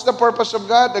what's the purpose of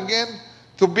God? Again,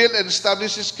 to build and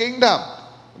establish His kingdom.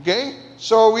 Okay?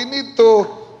 So we need to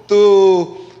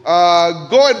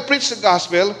go and preach the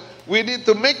gospel. We need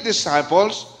to make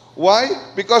disciples. Why?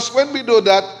 Because when we do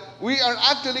that, we are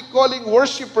actually calling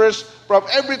worshipers from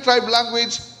every tribe,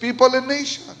 language, people, and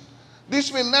nation.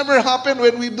 This will never happen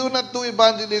when we do not do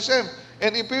evangelism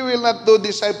and if we will not do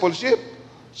discipleship.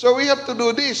 So we have to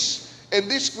do this. And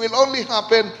this will only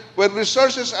happen when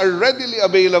resources are readily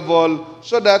available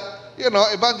so that,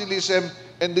 evangelism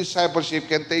and discipleship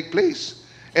can take place.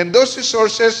 And those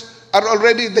resources are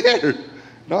already there,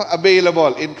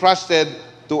 available, entrusted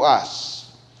to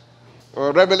us.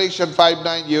 Revelation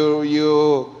 5:9,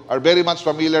 you are very much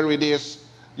familiar with this.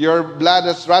 Your blood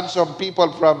has ransomed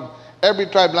people from every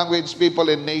tribe, language, people,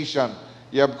 and nation.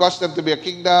 You have caused them to be a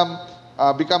kingdom,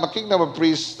 become a kingdom of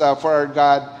priests for our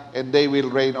God, and they will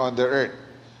reign on the earth.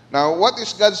 Now, what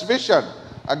is God's vision?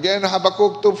 Again,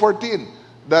 Habakkuk 2:14,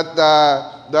 that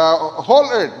the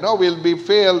whole earth will be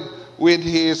filled with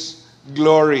His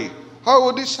glory. How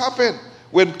would this happen?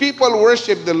 When people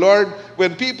worship the Lord,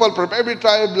 when people from every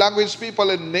tribe, language, people,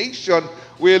 and nation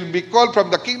will be called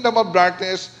from the kingdom of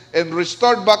darkness and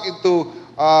restored back into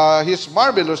His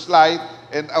marvelous light,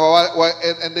 and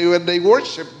when they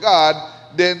worship God,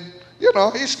 then,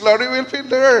 His glory will fill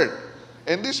the earth.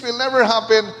 And this will never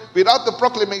happen without the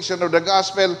proclamation of the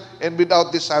gospel and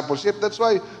without discipleship. That's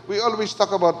why we always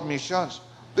talk about missions,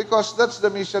 because that's the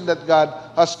mission that God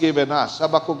has given us.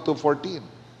 Habakkuk 2:14.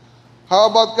 How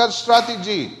about God's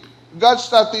strategy? God's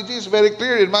strategy is very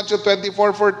clear in Matthew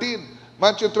 24:14,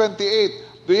 Matthew 28.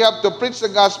 We have to preach the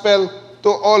gospel to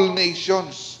all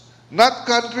nations, not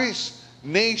countries,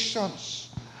 nations.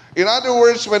 In other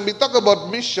words, when we talk about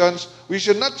missions, we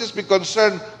should not just be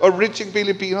concerned of reaching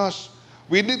Filipinos.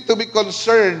 We need to be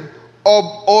concerned of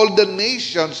all the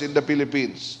nations in the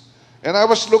Philippines. And I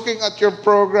was looking at your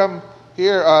program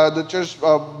here, the church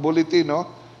bulletin,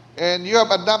 and you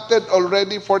have adopted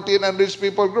already 1,400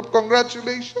 people group.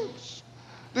 Congratulations.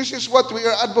 This is what we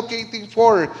are advocating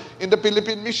for in the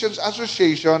Philippine Missions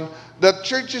Association, that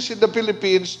churches in the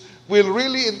Philippines will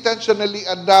really intentionally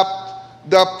adopt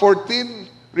the 14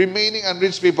 remaining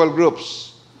unreached people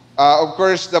groups. Of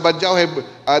course, the Badyaw have,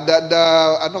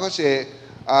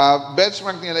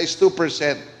 benchmark nila is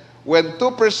 2%. When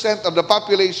 2% of the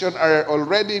population are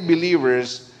already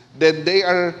believers, then they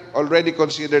are already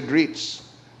considered reached.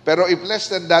 Pero if less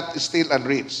than that, is still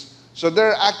unreached. So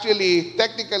there are actually,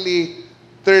 technically,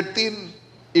 13,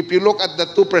 if you look at the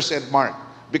 2% mark,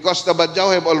 because the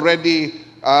Badyaw have already,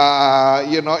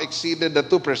 exceeded the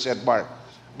 2% mark.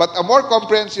 But a more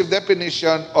comprehensive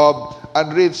definition of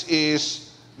unreached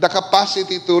is the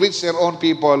capacity to reach their own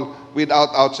people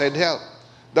without outside help.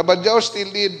 The Badjao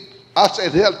still need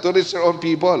outside help to reach their own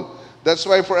people. That's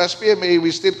why for SPMA,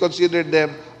 we still consider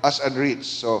them as unreached.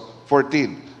 So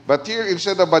 14. But here,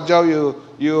 instead of Badjao,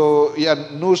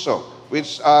 yan Nuso,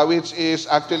 which is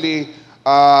actually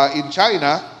in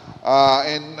China,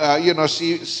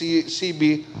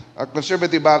 CB,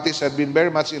 Conservative Baptists, have been very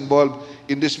much involved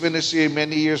in this ministry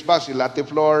many years back. Si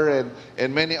Latiflor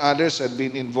and many others have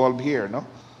been involved here. No?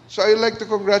 So I'd like to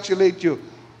congratulate you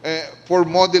for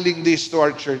modeling this to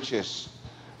our churches.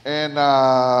 And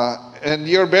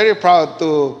you're very proud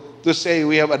to say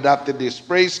we have adopted this.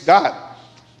 Praise God.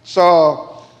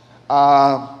 So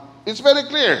it's very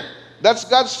clear. That's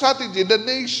God's strategy, the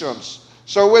nations.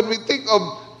 So when we think of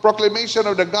proclamation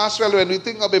of the gospel, when we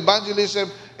think of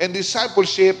evangelism and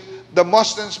discipleship, the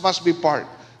Muslims must be part.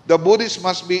 The Buddhists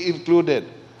must be included.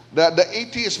 The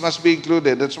atheists must be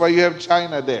included. That's why you have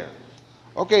China there.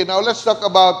 Okay, now let's talk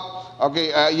about,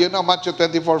 Matthew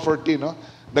 24:14, no?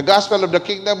 The gospel of the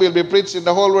kingdom will be preached in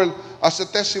the whole world as a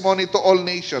testimony to all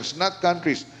nations, not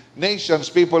countries, nations,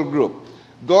 people group.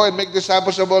 Go and make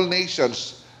disciples of all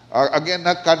nations. Again,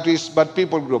 not countries, but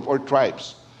people group or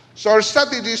tribes. So our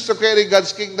strategy is to carry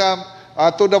God's kingdom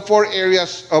to the 4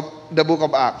 areas of the book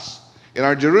of Acts. In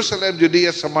our Jerusalem,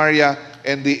 Judea, Samaria,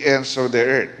 and the ends of the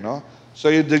earth. No? So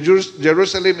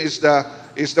Jerusalem is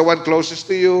the one closest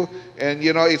to you, and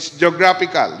it's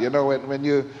geographical. When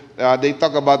they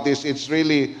talk about this, it's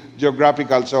really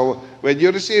geographical. So when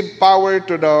you receive power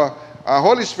to the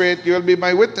Holy Spirit, you will be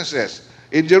my witnesses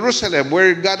in Jerusalem,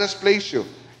 where God has placed you.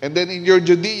 And then in your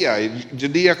Judea.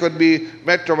 Judea could be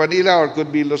Metro Manila or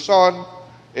could be Luzon,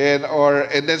 and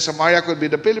then Samaria could be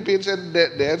the Philippines and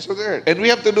the ends of the earth. And we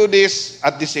have to do this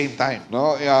at the same time,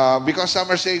 no? Because some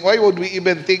are saying, why would we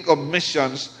even think of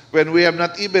missions when we have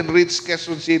not even reached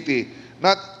Quezon City?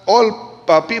 Not all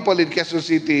people in Quezon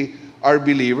City are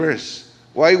believers.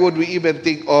 Why would we even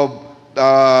think of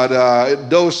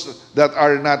those that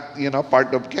are not,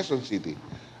 part of Quezon City?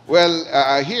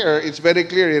 Well, here it's very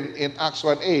clear in Acts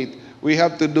 1:8, we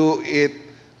have to do it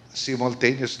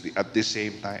simultaneously at the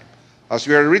same time. As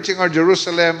we are reaching our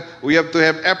Jerusalem, we have to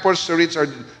have efforts to reach our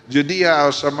Judea,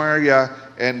 our Samaria,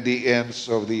 and the ends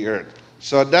of the earth.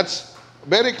 So that's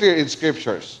very clear in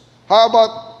scriptures. How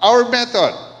about our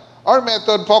method? Our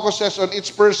method focuses on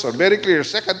each person. Very clear.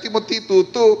 2 Timothy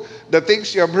 2:2, the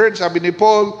things you have heard, sabi ni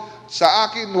Paul,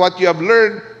 sa akin, what you have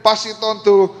learned, pass it on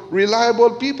to reliable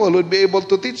people who would be able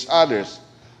to teach others.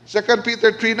 2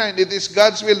 Peter 3:9, it is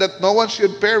God's will that no one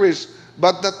should perish,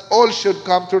 but that all should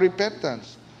come to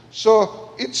repentance.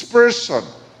 So, each person.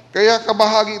 Kaya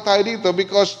kabahagi tayo dito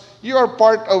because you are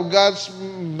part of God's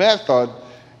method,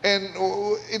 and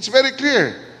it's very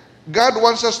clear. God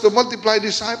wants us to multiply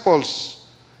disciples.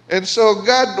 And so,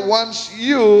 God wants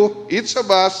you, each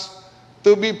of us,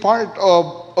 to be part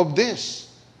of this.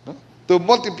 To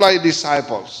multiply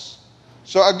disciples.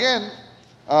 So again,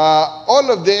 all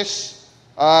of this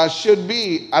should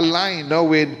be aligned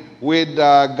with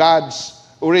God's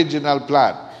original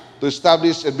plan to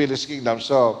establish and build His kingdom.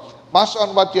 So pass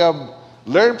on what you have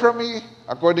learned from me,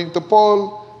 according to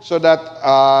Paul, so that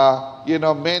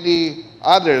many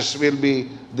others will be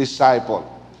discipled.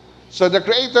 So the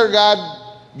Creator God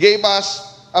gave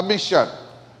us a mission.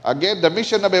 Again, the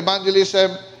mission of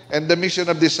evangelism and the mission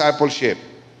of discipleship.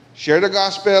 Share the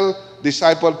gospel,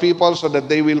 disciple people so that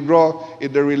they will grow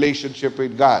in their relationship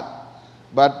with God.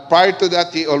 But prior to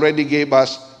that, He already gave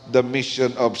us the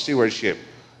mission of stewardship.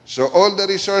 So all the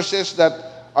resources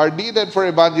that are needed for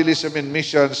evangelism and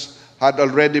missions had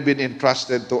already been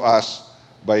entrusted to us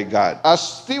by God. As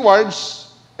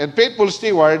stewards and faithful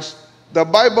stewards, the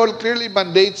Bible clearly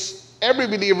mandates every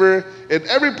believer and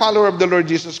every follower of the Lord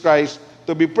Jesus Christ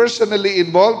to be personally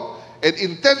involved and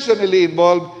intentionally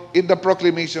involved in the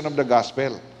proclamation of the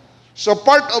gospel. So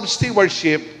part of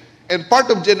stewardship and part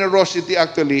of generosity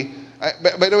actually,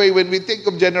 by the way, when we think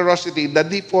of generosity, the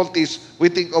default is we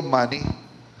think of money.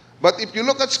 But if you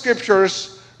look at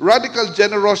scriptures, radical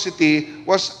generosity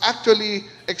was actually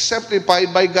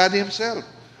exemplified by God Himself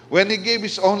when He gave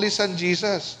His only Son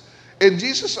Jesus. And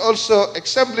Jesus also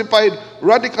exemplified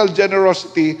radical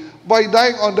generosity by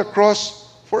dying on the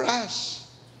cross for us.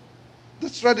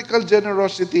 That's radical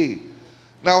generosity.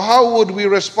 Now, how would we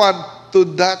respond to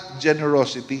that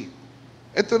generosity?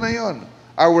 Ito na yon.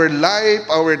 Our life,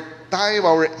 our time,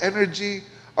 our energy,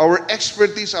 our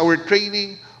expertise, our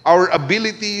training, our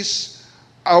abilities,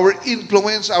 our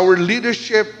influence, our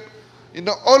leadership,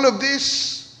 all of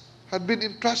this had been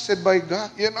entrusted by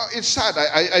God. It's sad.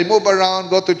 I move around,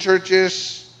 go to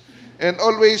churches, And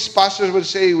always pastors would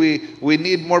say, we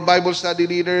need more Bible study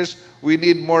leaders. We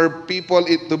need more people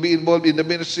to be involved in the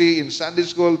ministry, in Sunday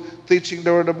school, teaching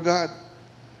the Word of God.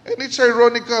 And it's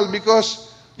ironical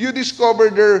because you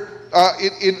discover there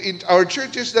in our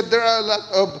churches that there are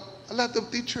a lot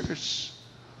of teachers.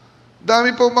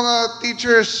 Dami po mga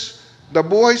teachers.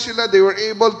 Nabuhay sila. They were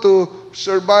able to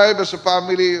survive as a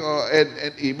family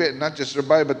and even not just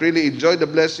survive but really enjoy the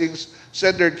blessings,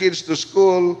 send their kids to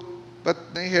school, but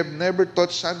they have never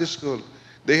taught Sunday school.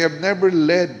 They have never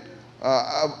led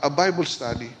a Bible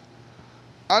study.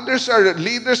 Others are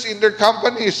leaders in their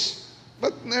companies,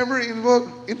 but never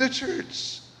involved in the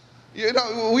church. You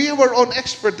know, we have our own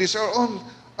expertise, our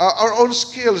own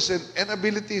skills and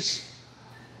abilities.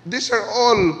 These are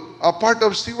all a part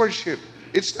of stewardship.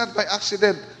 It's not by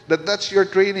accident that that's your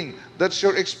training, that's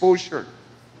your exposure.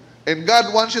 And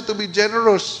God wants you to be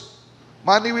generous.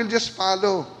 Money will just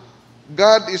follow.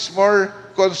 God is more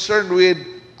concerned with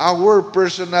our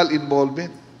personal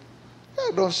involvement.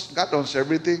 God owns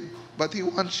everything, but He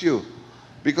wants you.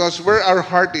 Because where our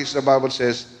heart is, the Bible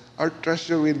says, our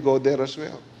treasure will go there as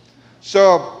well.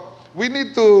 So, we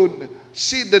need to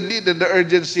see the need and the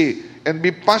urgency and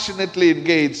be passionately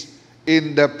engaged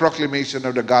in the proclamation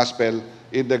of the gospel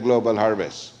in the global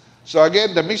harvest. So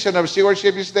again, the mission of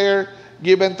stewardship is there,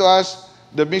 given to us.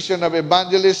 The mission of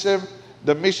evangelism,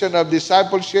 the mission of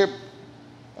discipleship,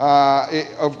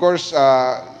 of course,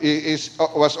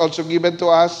 was also given to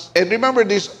us. And remember,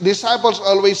 these disciples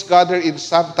always gather in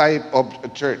some type of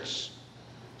church.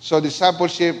 So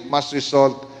discipleship must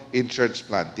result in church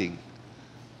planting.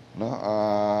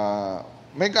 No?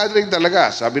 May gathering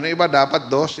talaga. Sabi ng iba,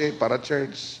 dapat 12 para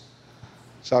church.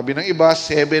 Sabi ng iba,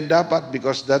 7 dapat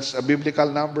because that's a biblical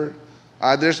number.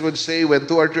 Others would say, when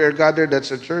 2 or 3 are gathered,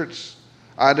 that's a church.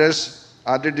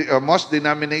 Most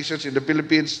denominations in the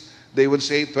Philippines, they would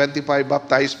say 25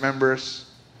 baptized members.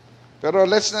 Pero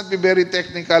let's not be very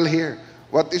technical here.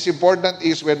 What is important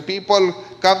is when people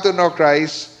come to know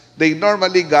Christ, they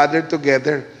normally gather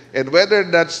together. And whether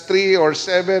that's 3 or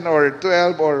 7 or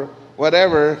 12 or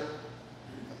whatever,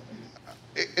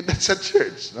 that's a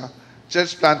church. No?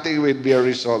 Church planting will be a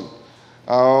result.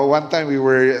 One time we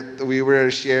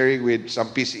were sharing with some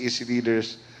PCEC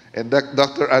leaders, and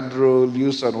Dr. Andrew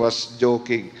Lewson was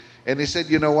joking. And he said,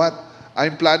 you know what?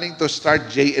 I'm planning to start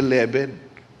J11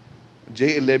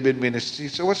 ministry.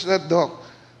 So what's that, Doc?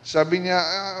 Sabi niya,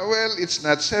 well, it's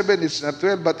not 7, it's not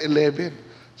 12, but 11.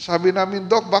 Sabi namin,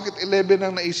 Doc, bakit 11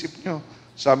 ang naisip nyo?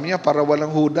 Sabi niya, para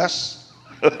walang hudas.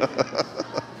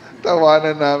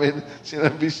 Tawanan namin.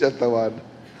 Sinabi siya,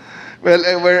 tawanan. Well,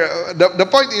 the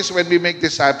point is when we make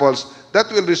disciples, that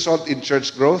will result in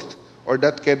church growth or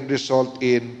that can result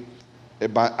in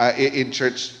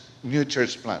new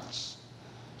church plants.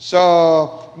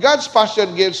 So, God's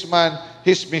passion gives man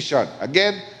His mission.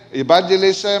 Again,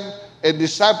 evangelism and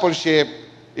discipleship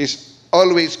is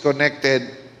always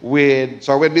connected with,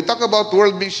 so when we talk about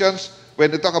world missions,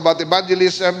 when we talk about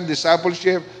evangelism,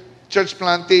 discipleship, church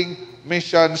planting,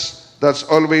 missions, that's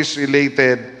always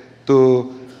related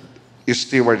to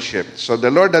stewardship. So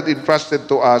the Lord had entrusted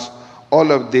to us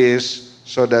all of this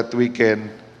so that we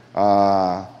can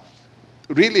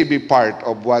really be part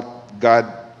of what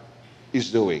God is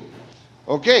doing.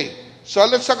 Okay, so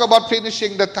let's talk about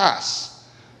finishing the task.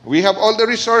 We have all the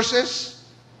resources,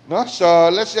 no? So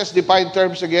let's just define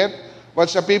terms again.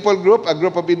 What's a people group? A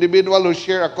group of individuals who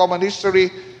share a common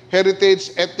history,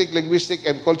 heritage, ethnic, linguistic,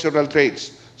 and cultural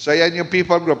traits. So yan yung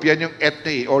people group, yan yung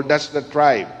ethne, or that's the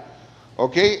tribe.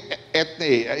 Okay,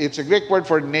 ethne, it's a Greek word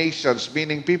for nations,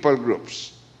 meaning people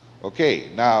groups.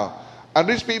 Okay, now, and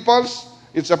these peoples,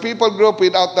 it's a people group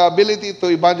without the ability to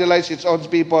evangelize its own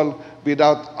people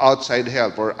without outside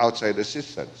help or outside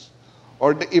assistance.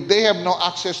 Or if they have no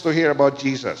access to hear about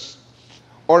Jesus.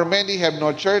 Or many have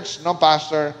no church, no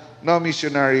pastor, no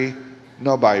missionary,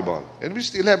 no Bible. And we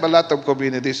still have a lot of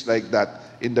communities like that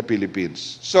in the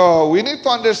Philippines. So we need to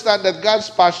understand that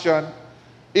God's passion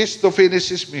is to finish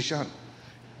His mission.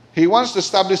 He wants to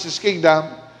establish His kingdom,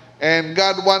 and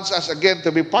God wants us again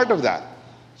to be part of that.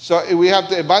 So we have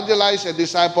to evangelize and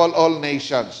disciple all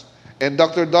nations. And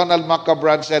Dr. Donald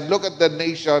McCabran said, look at the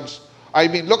nations,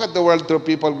 look at the world through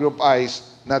people group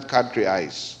eyes, not country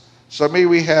eyes. So may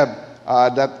we have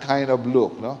that kind of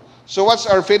look. No? So what's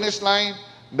our finish line?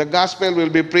 The gospel will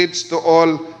be preached to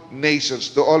all nations,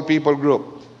 to all people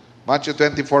group. Matthew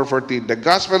 24:14. The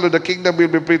gospel of the kingdom will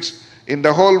be preached in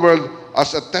the whole world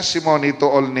as a testimony to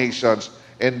all nations,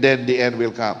 and then the end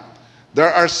will come.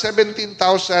 There are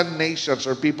 17,000 nations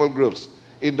or people groups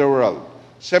in the world.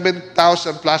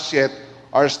 7,000 plus yet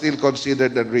are still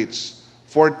considered unreached.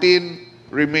 14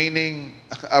 remaining,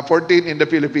 14 in the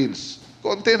Philippines.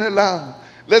 Konti na lang.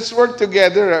 Let's work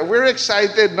together. We're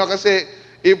excited, no? Kasi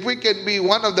if we can be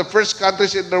one of the first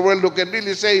countries in the world who can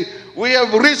really say, we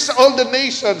have reached all the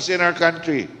nations in our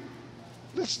country.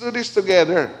 Let's do this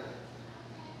together.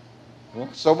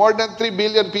 So more than 3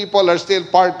 billion people are still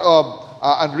part of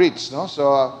unreached, no?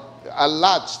 So a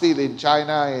lot still in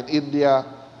China, in India,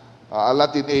 a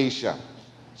lot in Asia.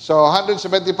 So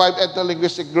 175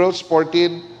 ethno-linguistic groups,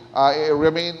 14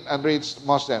 remain unreached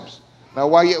Muslims. Now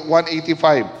why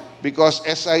 185? Because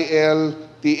SIL,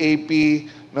 TAP,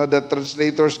 no, the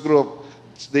translators group,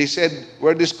 they said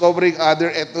we're discovering other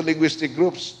ethno-linguistic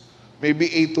groups,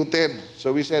 maybe 8 to 10.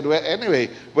 So we said, well, anyway,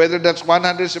 whether that's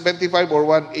 175 or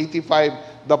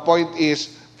 185, the point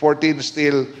is 14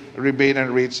 still remain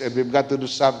unreached, and we've got to do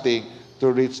something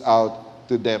to reach out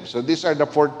to them. So these are the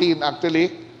 14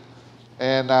 actually,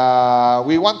 and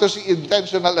we want to see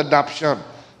intentional adoption.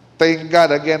 Thank God,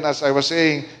 again, as I was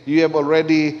saying, you have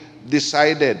already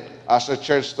decided as a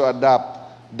church to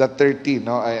adopt the 13,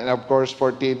 no? And of course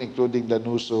 14 including the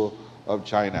NUSU of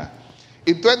China.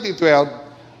 In 2012,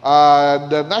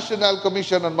 the National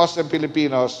Commission on Muslim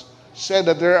Filipinos said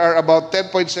that there are about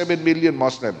 10.7 million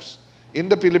Muslims in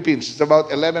the Philippines. It's about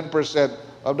 11%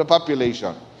 of the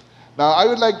population. Now, I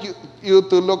would like you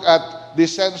to look at the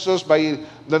census by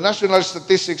the National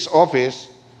Statistics Office.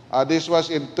 This was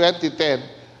in 2010.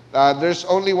 There's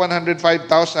only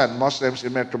 105,000 Muslims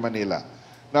in Metro Manila.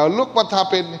 Now, look what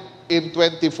happened in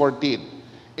 2014.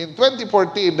 In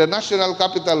 2014, the National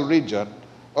Capital Region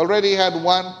already had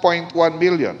 1.1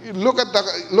 million. Look at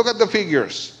the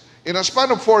figures. In a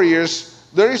span of 4 years,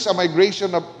 there is a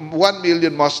migration of 1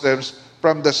 million Muslims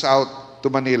from the south to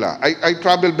Manila. I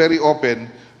travel very often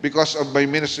because of my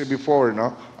ministry before,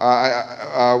 no?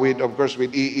 Of course,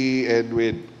 with EE and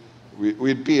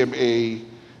with PMA,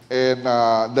 and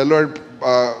the Lord,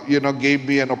 gave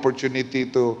me an opportunity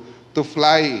to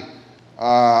fly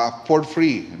for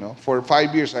free. For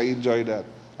 5 years, I enjoyed that.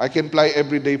 I can fly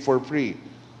every day for free.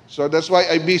 So that's why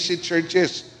I visit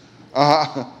churches.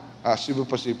 Cebu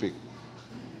Pacific.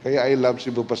 Kaya I love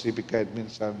Cebu Pacific kahit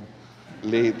minsan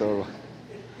late or...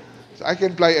 So I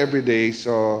can fly every day,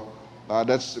 so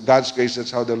that's God's grace. That's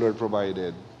how the Lord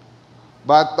provided.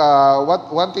 But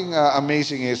one thing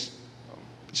amazing is,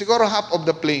 siguro half of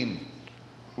the plane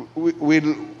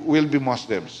will be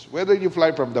Muslims. Whether you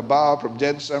fly from Davao, from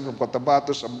Jensen, from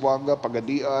Cotabato, Zamboanga,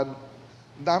 Pagadian,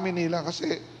 ang dami nila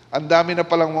kasi ang dami na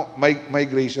palang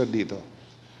migration dito.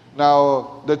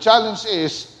 Now, the challenge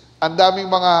is, ang daming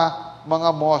mga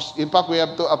mosques. In fact, we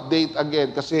have to update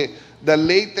again kasi the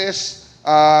latest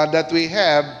that we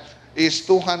have is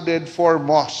 204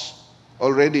 mosques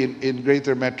already in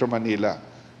Greater Metro Manila.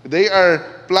 They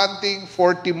are planting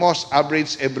 40 mosques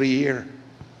average every year.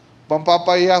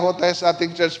 Pampapahiya ho tayo sa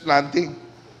ating church planting.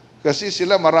 Kasi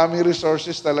sila maraming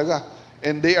resources talaga.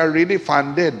 And they are really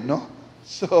funded, no?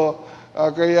 So,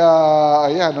 kaya,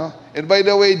 ayan, no? And by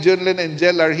the way, Junlin and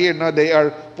Jel are here, no? They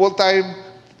are full-time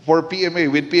for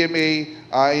PMA, with PMA,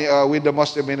 with the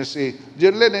Muslim ministry.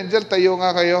 Junlin and Jel, tayo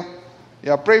nga kayo.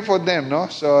 Yeah, pray for them, no?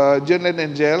 So, Junlin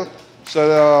and Jel.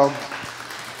 So,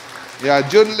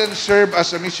 Junlin served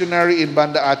as a missionary in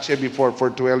Banda Aceh before for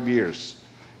 12 years.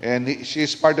 And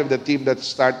she's part of the team that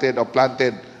started or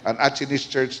planted an Achenese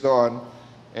church doon.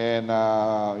 And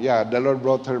the Lord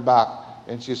brought her back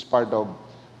and she's part of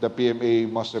the PMA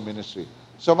Muslim ministry.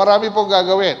 So marami pong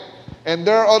gagawin. And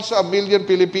there are also 1 million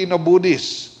Filipino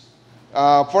Buddhists.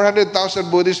 400,000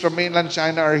 Buddhists from mainland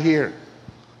China are here.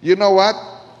 You know what?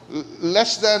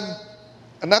 Less than,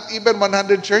 not even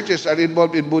 100 churches are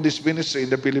involved in Buddhist ministry in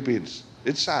the Philippines.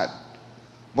 It's sad.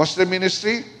 Muslim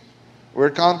ministry,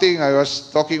 we're counting. I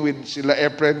was talking with sila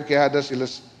Efren Quijada, sila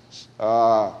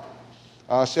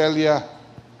Celia.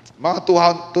 Mga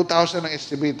 2,000 ang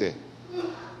estimate.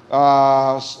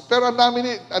 Pero ang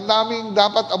daming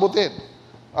dapat abutin.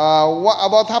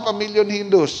 About 500,000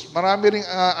 Hindus. Marami ring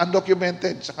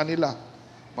undocumented sa kanila.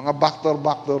 Mga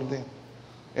backdoor din.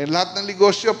 And lahat ng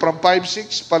negosyo, from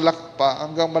 5-6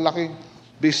 hanggang malaking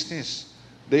business,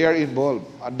 they are involved.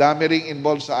 Ang dami ring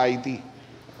involved sa IT.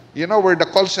 You know, we're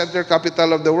the call center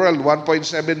capital of the world. 1.7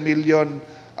 million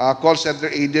call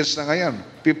center agents na ngayon.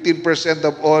 15%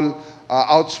 of all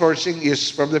outsourcing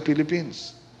is from the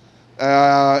Philippines.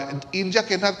 India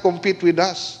cannot compete with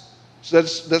us. So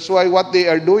that's why what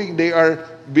they are doing, they are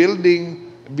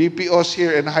building BPOs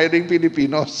here and hiring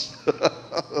Filipinos.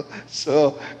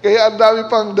 So, kaya ang dami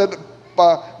pang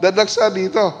dadagsa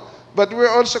dito. But we're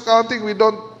also counting, we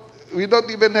don't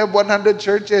even have 100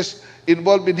 churches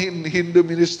involved in Hindu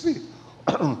ministry.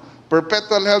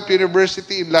 Perpetual Health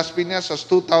University in Las Piñas has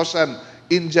 2,000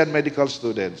 Indian medical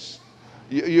students.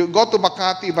 You go to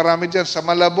Makati, marami dyan, sa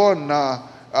Malabon,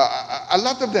 a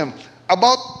lot of them,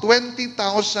 about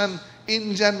 20,000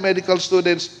 Indian medical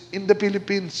students in the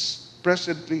Philippines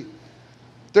presently.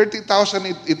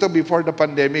 30,000 ito before the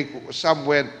pandemic, some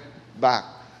went back.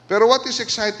 Pero what is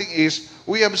exciting is,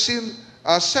 we have seen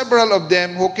several of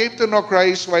them who came to know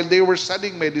Christ while they were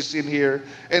studying medicine here,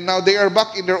 and now they are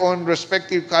back in their own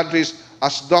respective countries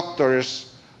as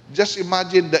doctors. Just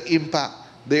imagine the impact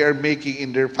they are making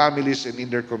in their families and in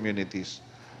their communities.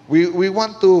 We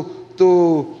want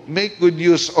to make good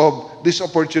use of this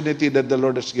opportunity that the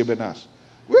Lord has given us.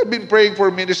 We have been praying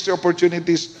for ministry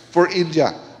opportunities for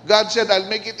India. God said, I'll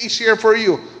make it easier for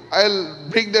you. I'll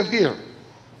bring them here.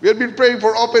 We have been praying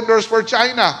for open doors for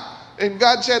China. And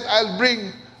God said, I'll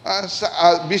bring,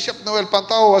 Bishop Noel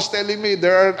Pantao was telling me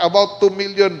there are about 2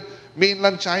 million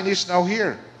mainland Chinese now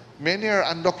here. Many are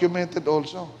undocumented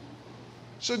also.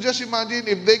 So just imagine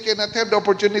if they cannot have the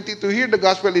opportunity to hear the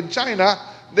gospel in China,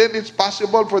 then it's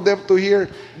possible for them to hear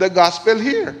the gospel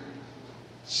here.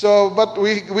 So, but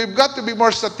we've got to be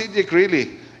more strategic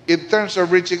really in terms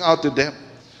of reaching out to them.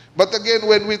 But again,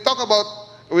 when we talk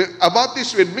about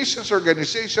this with missions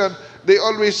organization, they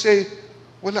always say,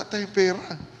 wala tayong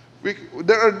pera.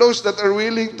 There are those that are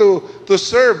willing to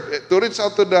serve, to reach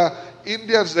out to the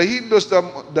Indians, the Hindus,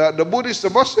 the Buddhists, the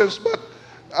Muslims, but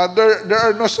there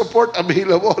are no support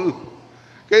available.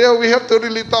 Kaya we have to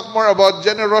really talk more about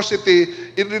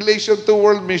generosity in relation to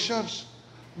world missions.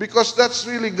 Because that's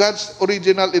really God's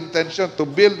original intention, to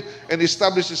build and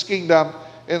establish His kingdom.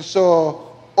 And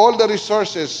so, all the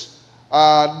resources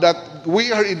that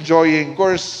we are enjoying, of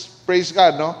course, praise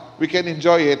God, no? We can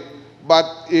enjoy it. But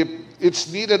if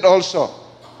it's needed also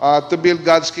to build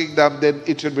God's kingdom, then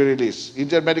it should be released.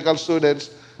 Indian medical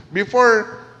students,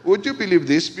 would you believe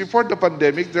this? Before the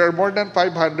pandemic, there are more than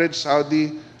 500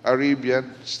 Saudi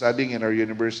Arabian studying in our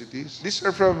universities. These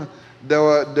are from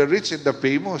the rich and the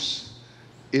famous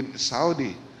in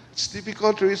Saudi. It's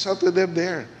difficult to reach out to them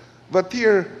there. But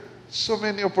here, so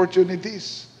many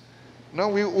opportunities. No,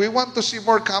 we want to see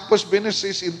more campus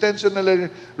ministries intentionally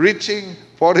reaching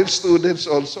foreign students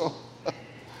also.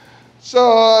 So,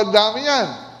 dami yan.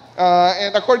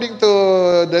 And according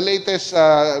to the latest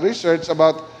research,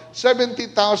 about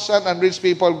 70,000 unreached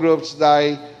people groups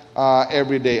die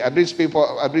every day. Unreached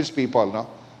people, no?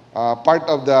 Part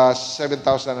of the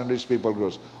 7,000 unreached people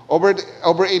groups. Over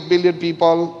 8 billion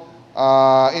people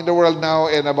in the world now,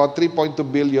 and about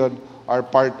 3.2 billion are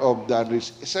part of the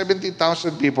unreached.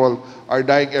 70,000 people are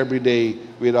dying every day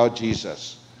without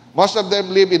Jesus. Most of them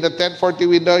live in the 1040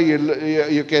 window.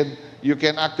 You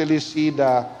can actually see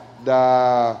the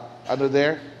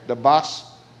box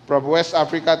from West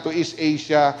Africa to East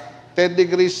Asia. 10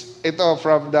 degrees ito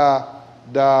from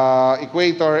the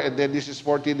equator, and then this is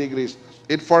 40 degrees.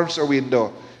 It forms a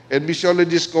window. And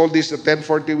missiologists call this the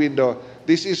 1040 window.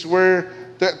 This is where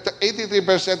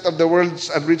 83% of the world's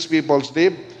unreached peoples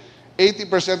live,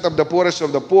 80% of the poorest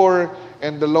of the poor,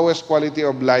 and the lowest quality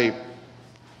of life.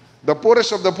 The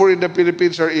poorest of the poor in the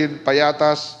Philippines are in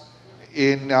Payatas,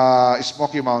 in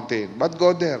Smoky Mountain. But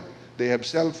go there. They have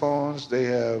cell phones, they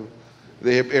have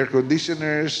air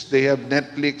conditioners, they have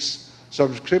Netflix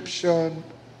subscription.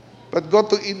 But go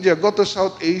to India, go to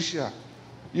South Asia.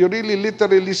 You really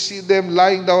literally see them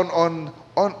lying down on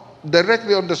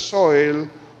directly on the soil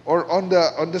or on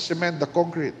the cement, the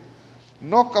concrete.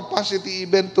 No capacity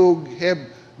even to have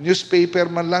newspaper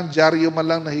man lang, dyaryo man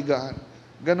lang nahigaan.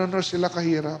 Ganun no sila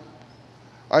kahirap.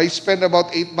 I spent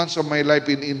about 8 months of my life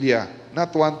in India.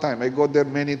 Not one time. I go there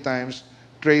many times.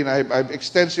 I've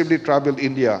extensively traveled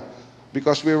India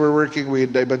because we were working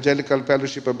with the Evangelical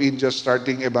Fellowship of India,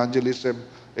 starting evangelism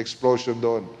explosion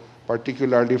doon,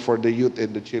 particularly for the youth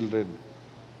and the children.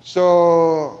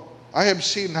 So, I have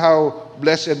seen how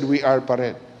blessed we are pa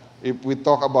rin if we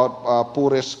talk about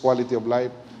poorest quality of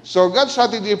life. So, God's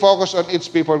strategy focus on its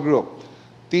people group.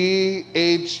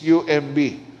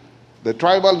 THUMB. The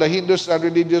tribal, the Hindus, the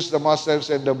religious, the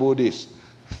Muslims, and the Buddhists.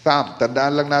 THUMB.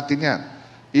 Tandaan lang natin yan.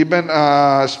 Even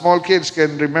small kids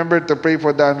can remember to pray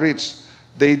for the unreached.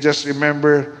 They just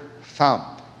remember THUMB.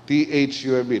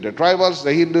 THUMB. The tribals,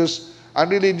 the Hindus,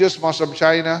 unreligious, most of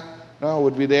China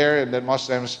would be there, and then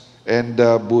Muslims and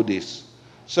Buddhists.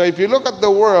 So if you look at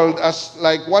the world as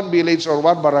like one village or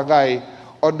one barangay,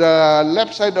 on the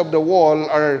left side of the wall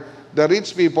are the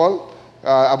rich people.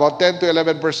 About 10 to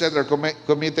 11% are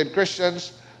committed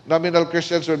Christians. Nominal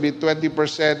Christians would be 20%.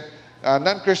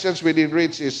 Non-Christians within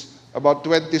rich is about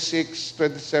 26,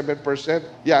 27%.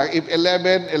 Yeah, if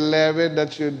 11,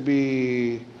 that should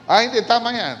be... hindi, tama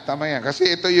yan.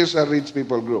 Kasi ito yung sa rich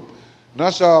people group.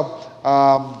 No? So,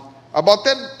 About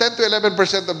 10 to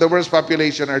 11% of the world's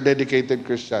population are dedicated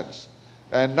Christians.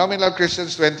 And nominal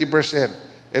Christians, 20%.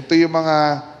 Ito yung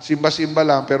mga simba-simba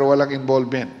lang pero walang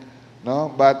involvement.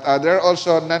 No? But there are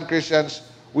also non-Christians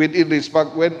within reach.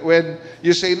 But when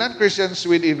you say non-Christians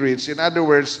within reach, in other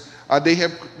words, they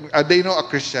know a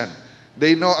Christian.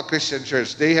 They know a Christian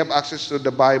church. They have access to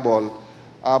the Bible,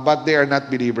 but they are not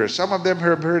believers. Some of them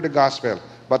have heard the gospel,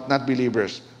 but not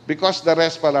believers. Because the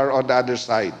rest are on the other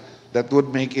side. That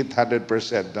would make it 100%.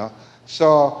 No?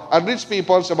 So, unreached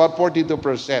people is about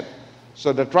 42%.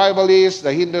 So the tribalists,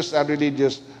 the Hindus are really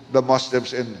just the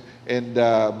Muslims and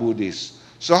the Buddhists.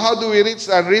 So how do we reach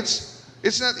the unreached?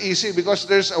 It's not easy because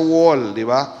there's a wall, di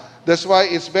ba? That's why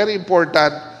it's very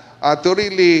important to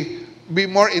really be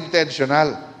more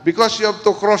intentional because you have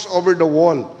to cross over the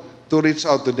wall to reach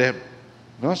out to them.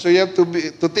 No? So you have to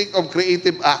think of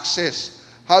creative access.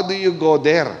 How do you go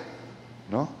there?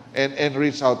 No? And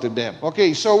reach out to them.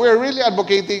 Okay, so we're really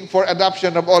advocating for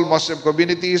adoption of all Muslim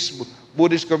communities,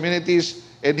 Buddhist communities,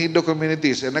 and Hindu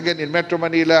communities. And again, in Metro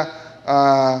Manila,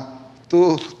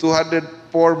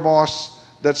 204 mosques,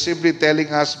 that's simply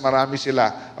telling us marami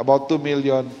sila, about 2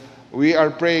 million. We are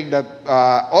praying that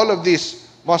all of these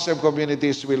Muslim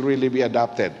communities will really be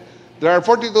adopted. There are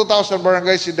 42,000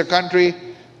 barangays in the country.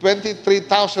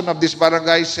 23,000 of these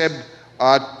barangays have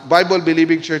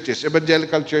Bible-believing churches,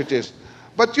 evangelical churches.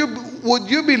 But would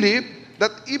you believe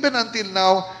that even until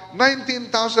now,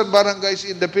 19,000 barangays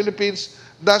in the Philippines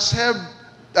does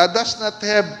not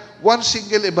have one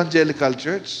single evangelical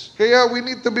church? Kaya we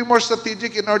need to be more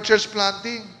strategic in our church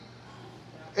planting.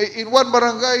 In one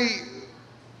barangay,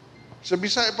 sa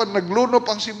Bisaya pa, naglunop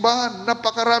ang simbahan,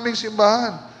 napakaraming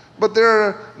simbahan. But there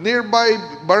are nearby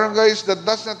barangays that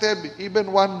does not have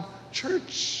even one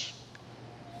church.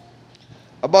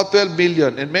 About 12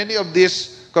 million. And many of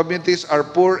these communities are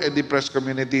poor and depressed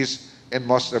communities and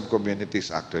Muslim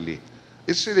communities actually.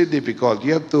 It's really difficult.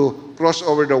 You have to cross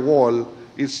over the wall.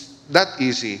 It's not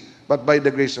easy, but by the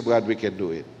grace of God, we can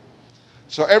do it.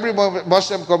 So every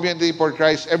Muslim community for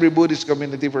Christ, every Buddhist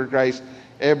community for Christ,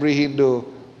 every Hindu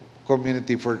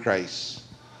community for Christ.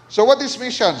 So what is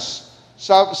missions?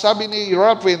 Sabi ni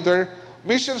Ralph Winter,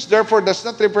 missions therefore does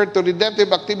not refer to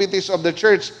redemptive activities of the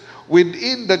church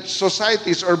within the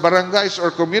societies or barangays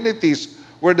or communities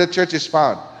where the church is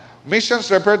found.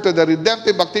 Missions refer to the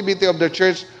redemptive activity of the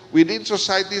church within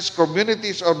societies,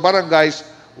 communities, or barangays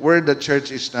where the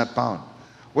church is not found.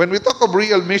 When we talk of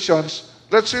real missions,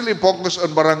 let's really focus on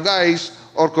barangays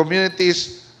or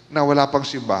communities na wala pang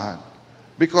simbahan.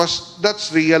 Because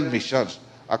that's real missions,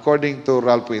 according to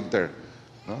Ralph Winter.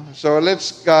 No? So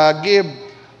let's give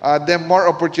them more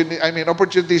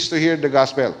opportunities to hear the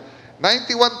gospel.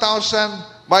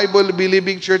 91,000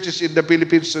 Bible-believing churches in the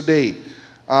Philippines today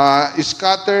is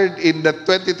scattered in the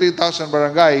 23,000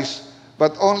 barangays,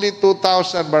 but only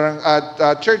 2,000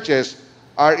 churches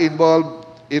are involved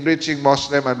in reaching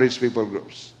Muslim and rich people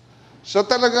groups. So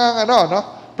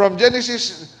talagang from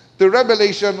Genesis to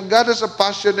Revelation, God has a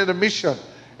passion and a mission.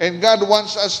 And God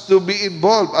wants us to be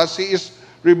involved as He is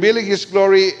revealing His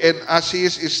glory and as He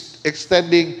is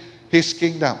extending His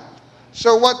kingdom.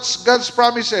 So what's God's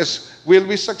promises? Will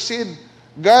we succeed?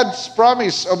 God's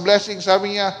promise of blessing,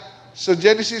 sabi niya, so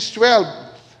Genesis 12,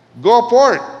 go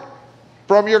forth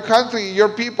from your country, your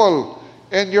people,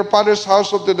 and your father's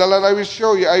household to the land I will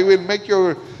show you. I will make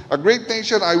you a great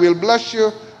nation. I will bless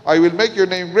you. I will make your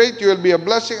name great. You will be a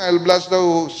blessing. I will bless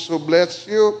those who bless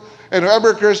you. And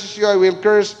whoever curses you, I will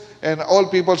curse. And all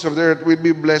peoples of the earth will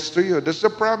be blessed through you. That's the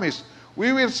promise.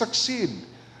 We will succeed.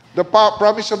 The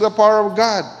promise of the power of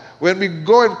God. When we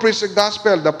go and preach the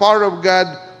gospel, the power of God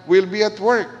will be at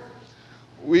work.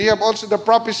 We have also the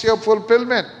prophecy of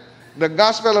fulfillment. The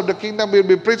gospel of the kingdom will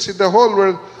be preached in the whole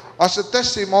world as a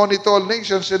testimony to all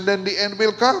nations, and then the end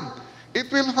will come.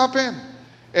 It will happen.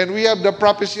 And we have the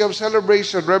prophecy of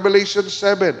celebration, Revelation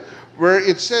 7, where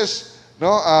it says,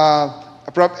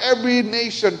 from every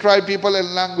nation, tribe, people,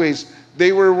 and language,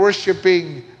 they were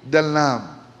worshiping the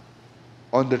Lamb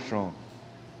on the throne.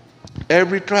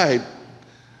 Every tribe,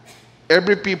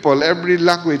 every people, every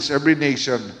language, every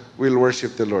nation will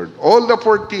worship the Lord. All the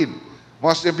 14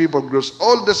 Muslim people groups,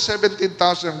 all the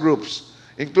 17,000 groups,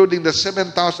 including the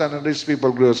 7,000 unreached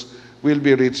people groups, will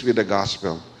be reached with the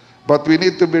gospel. But we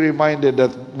need to be reminded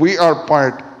that we are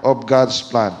part of God's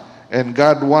plan, and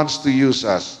God wants to use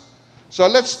us. So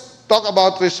let's talk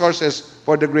about resources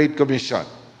for the Great Commission.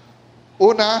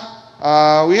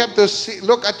 Una, we have to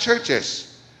look at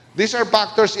churches. These are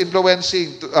factors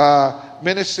influencing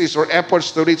ministries or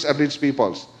efforts to reach unreached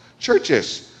peoples.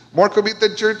 Churches. More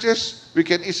committed churches, we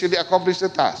can easily accomplish the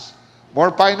task.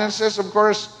 More finances, of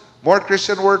course. More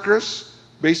Christian workers.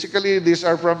 Basically, these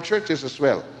are from churches as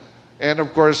well. And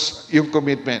of course, yung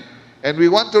commitment. And we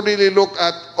want to really look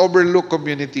at overlooked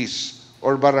communities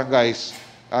or barangays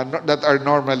that are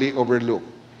normally overlooked.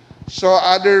 So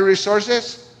other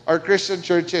resources are Christian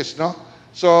churches, no?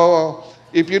 So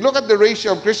if you look at the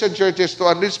ratio of Christian churches to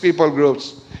unreached people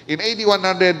groups, in AD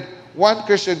 100, one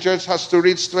Christian church has to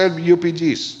reach 12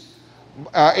 UPGs.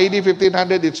 AD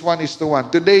 1500, it's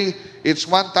 1:1. Today, it's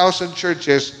 1,000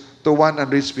 churches to one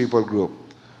unreached people group.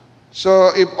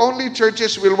 So if only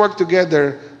churches will work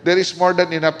together, there is more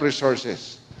than enough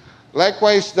resources.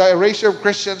 Likewise, the ratio of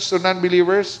Christians to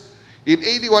non-believers, in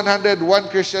AD 100, one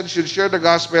Christian should share the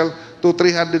gospel to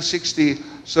 360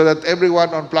 so that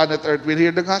everyone on planet Earth will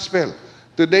hear the gospel.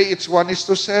 Today, it's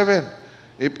 1:7.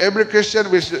 If every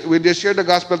Christian will just share the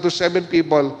gospel to 7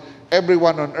 people,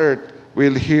 everyone on earth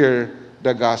will hear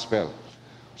the gospel.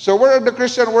 So where are the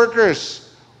Christian workers?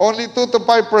 Only 2 to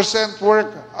 5% work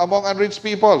among unreached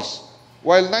peoples,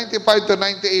 while 95 to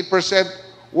 98%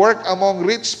 work among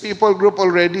rich people group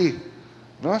already.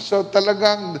 No? So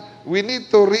talagang we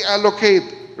need to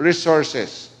reallocate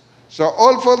resources. So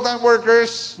all full-time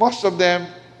workers, most of them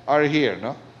are here.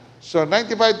 No? So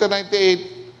 95 to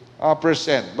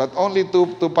 98%, but only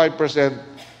 2 to 5%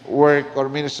 work or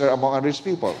minister among unreached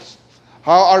peoples.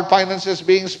 How are finances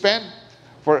being spent?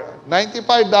 For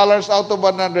 $95 out of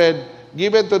 100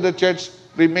 given to the church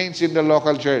remains in the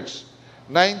local church.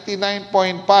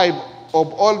 99.5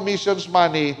 of all missions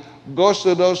money goes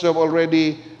to those who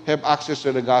already have access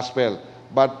to the gospel,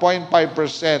 but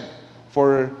 0.5%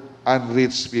 for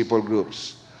unreached people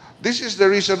groups. This is the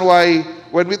reason why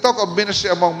when we talk of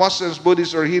ministry among Muslims,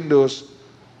 Buddhists, or Hindus,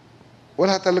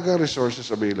 wala talaga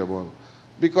resources available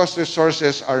because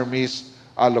resources are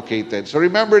misallocated. So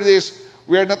remember this,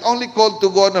 we are not only called to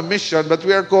go on a mission, but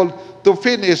we are called to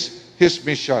finish His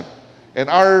mission. And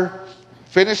our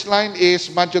finish line is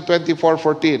Matthew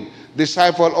 24:14,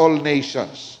 disciple all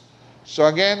nations. So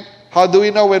again, how do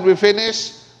we know when we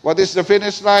finish? What is the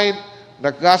finish line?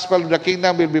 The gospel of the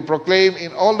kingdom will be proclaimed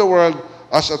in all the world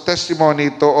as a testimony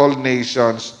to all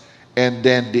nations, and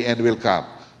then the end will come.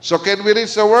 So can we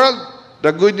reach the world?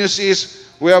 The good news is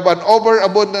we have an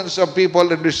overabundance of people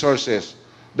and resources.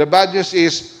 The bad news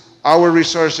is our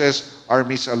resources are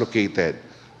misallocated.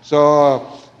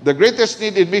 So the greatest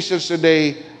need in missions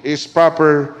today is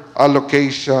proper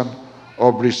allocation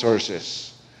of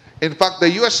resources. In fact, the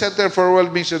U.S. Center for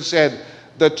World Mission said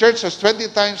the church has 20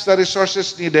 times the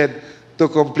resources needed to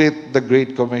complete the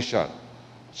Great Commission.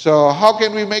 So how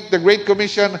can we make the Great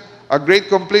Commission a great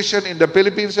completion in the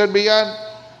Philippines and beyond?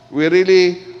 We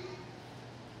really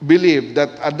believe that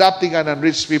adopting an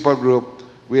unreached people group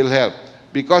will help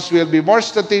because we'll be more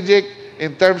strategic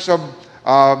in terms of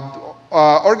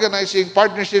organizing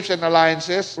partnerships and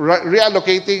alliances,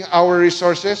 reallocating our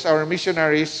resources, our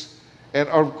missionaries, and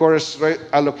of course,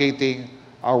 allocating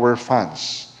our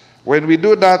funds. When we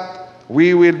do that,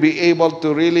 we will be able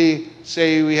to really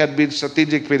say we had been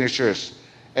strategic finishers.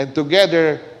 And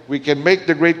together, we can make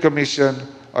the Great Commission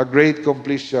a great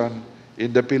completion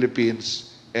in the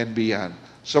Philippines and beyond.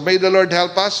 So may the Lord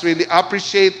help us really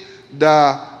appreciate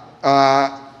the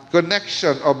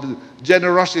connection of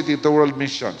generosity to world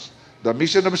missions. The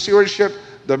mission of stewardship,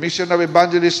 the mission of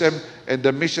evangelism, and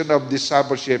the mission of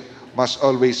discipleship must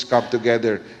always come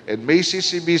together. And may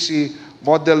CCBC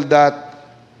model that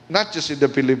not just in the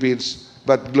Philippines,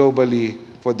 but globally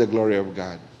for the glory of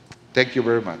God. Thank you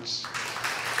very much.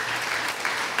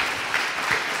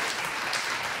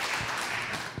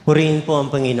 Purihin po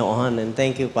ang Panginoon, and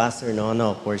thank you, Pastor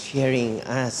Nono, for sharing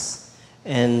us.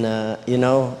 And,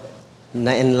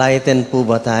 na-enlighten po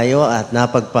ba tayo at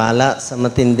napagpala sa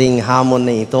matinding hamon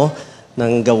na ito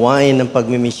ng gawain ng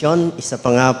pagmimisyon? Isa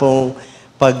pa nga pong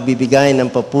pagbibigay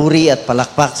ng papuri at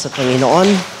palakpak sa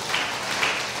Panginoon.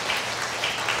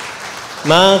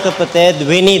 Mga kapatid,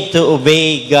 we need to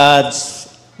obey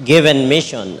God's given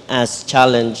mission as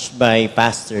challenged by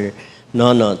Pastor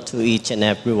Nono to each and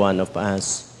every one of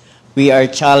us. We are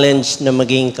challenged na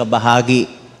maging kabahagi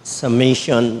sa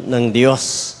mission ng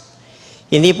Diyos.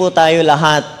 Hindi po tayo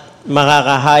lahat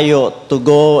makakahayo to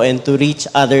go and to reach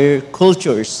other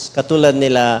cultures, katulad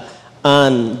nila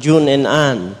Ann, June, and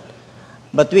Ann.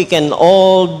 But we can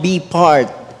all be part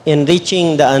in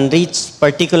reaching the unreached,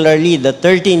 particularly the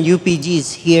 13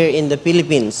 UPGs here in the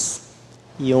Philippines.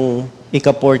 Yung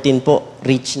ika-14 po,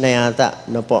 reach na yata.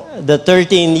 No po. The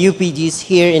 13 UPGs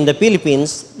here in the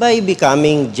Philippines by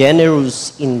becoming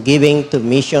generous in giving to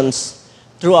missions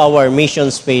through our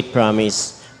Missions Faith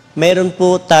Promise. meron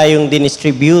po tayong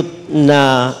dinistribute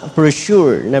na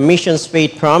brochure na Missions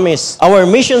Faith Promise. Our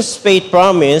Missions Faith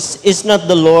Promise is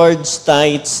not the Lord's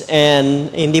tithes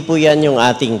and hindi po yan yung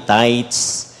ating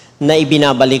tithes na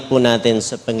ibinabalik po natin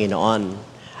sa Panginoon.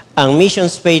 Ang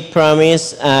Missions Faith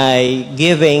Promise ay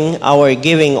our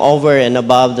giving over and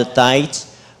above the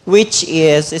tithes, which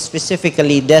is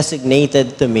specifically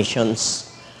designated to missions.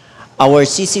 Our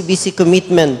CCBC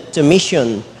commitment to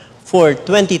mission for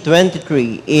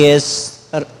 2023 is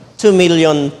 2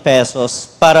 million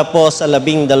pesos para po sa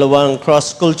 12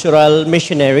 cross-cultural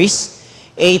missionaries,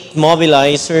 8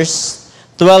 mobilizers,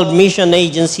 12 mission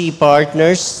agency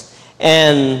partners,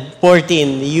 and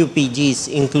 14 UPGs,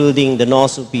 including the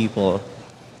NOSO people.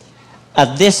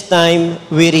 At this time,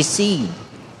 we received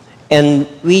and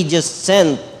we just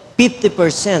sent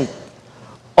 50%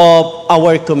 of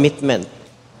our commitment.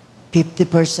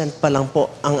 50% pa lang po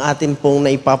ang atin pong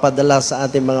naipapadala sa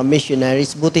ating mga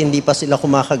missionaries. Buti hindi pa sila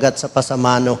kumakagat sa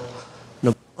pasamano.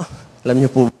 No? Alam niyo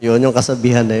po yun, yung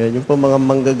kasabihan na yun. Yung po mga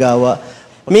manggagawa.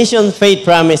 Mission Faith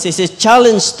Promise is a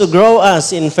challenge to grow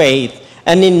us in faith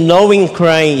and in knowing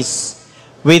Christ.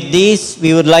 With this,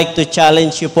 we would like to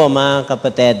challenge you po mga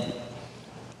kapatid.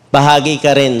 Bahagi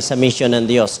ka rin sa mission ng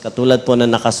Diyos. Katulad po na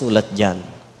nakasulat dyan.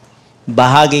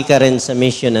 Bahagi ka rin sa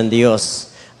mission ng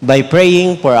Diyos by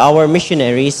praying for our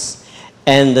missionaries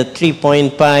and the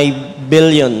 3.5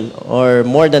 billion or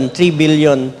more than 3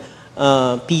 billion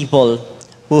people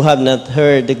who have not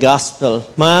heard the gospel.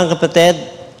 Mga kapatid,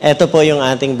 ito po yung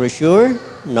ating brochure.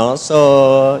 No?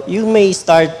 So, you may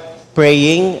start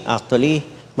praying. Actually,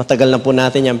 matagal na po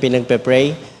natin yung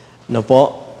pinagpe-pray. No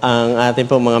po, ang ating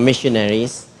po mga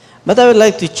missionaries. But I would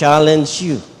like to challenge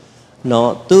you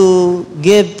to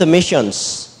give to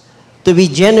missions, to be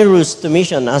generous to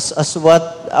mission as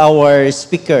what our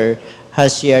speaker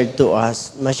has shared to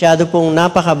us. Masyado pong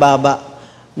napakababa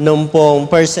nung pong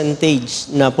percentage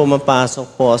na pumapasok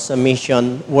po sa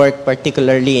mission work,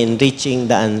 particularly in reaching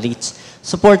the unreached.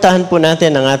 Suportahan po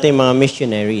natin ang ating mga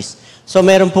missionaries. So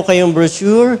meron po kayong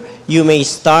brochure, you may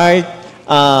start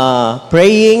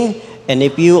praying, and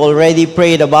if you already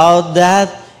prayed about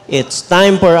that, it's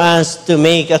time for us to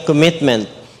make a commitment.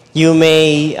 You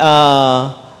may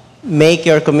make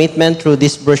your commitment through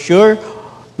this brochure.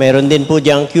 Meron din po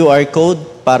diyang QR code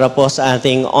para po sa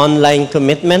ating online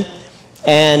commitment.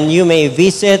 And you may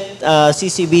visit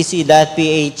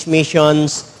ccbc.ph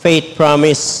Missions Faith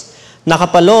Promise.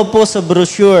 Nakapaloob po sa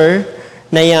brochure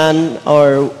na yan,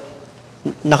 or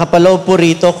nakapaloob po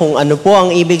rito kung ano po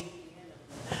ang ibig.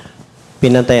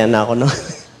 Pinantayan na ako, no?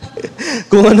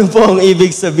 Kung ano po ang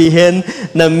ibig sabihin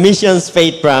ng Missions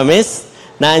Faith Promise.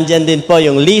 Naandyan din po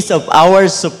yung list of our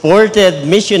supported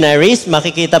missionaries.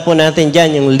 Makikita po natin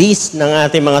dyan yung list ng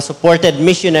ating mga supported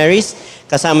missionaries.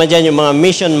 Kasama dyan yung mga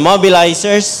mission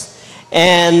mobilizers.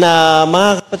 And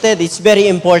mga kapatid, it's very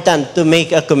important to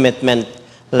make a commitment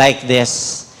like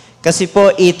this. Kasi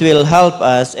po, it will help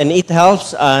us and it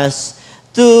helps us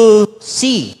to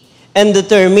see and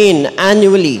determine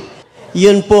annually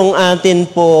yun pong atin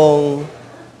pong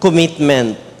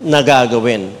commitment na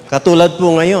gagawin. Katulad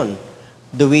po ngayon,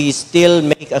 do we still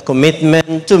make a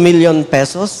commitment 2 million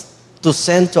pesos to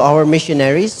send to our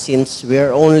missionaries since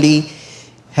we're only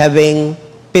having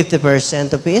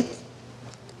 50% of it?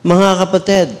 Mga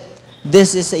kapatid,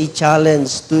 this is a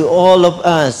challenge to all of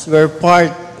us. We're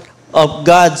part of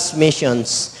God's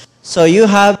missions. So you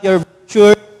have your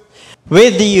brochure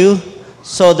with you.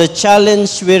 So the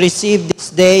challenge we receive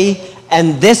this day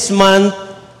and this month,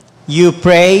 you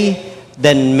pray,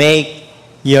 then make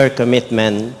your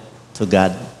commitment to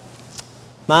God.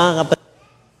 Mga kapatid,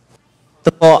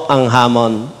 ito po ang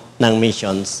hamon ng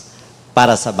missions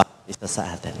para sa bawat isa sa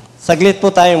atin. Saglit po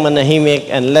tayong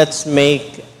manahimik and let's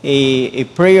make a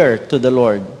prayer to the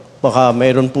Lord. Baka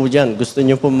mayroon po dyan, gusto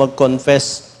niyo po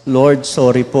mag-confess, Lord,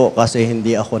 sorry po kasi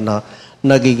hindi ako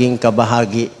nagiging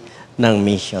kabahagi ng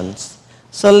missions.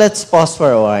 So let's pause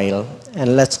for a while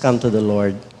and let's come to the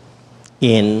Lord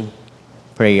in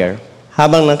prayer.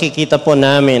 Habang nakikita po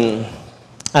namin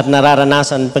at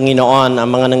nararanasan, Panginoon, ang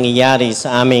mga nangyayari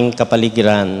sa aming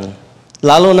kapaligiran,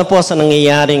 lalo na po sa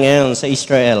nangyayari ngayon sa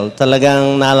Israel,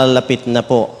 talagang nalalapit na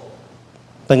po,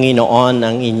 Panginoon,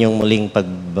 ang inyong muling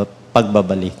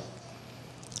pagbabalik.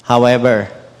 However,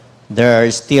 there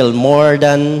are still more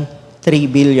than 3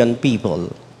 billion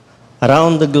people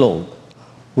around the globe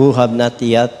who have not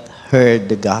yet heard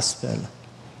the gospel.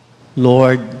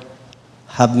 Lord,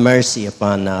 have mercy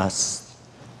upon us.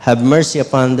 Have mercy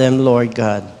upon them, Lord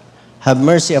God. Have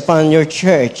mercy upon your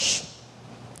church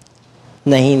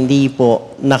na hindi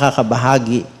po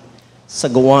nakakabahagi sa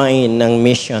gawain ng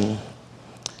mission.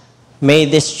 May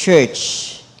this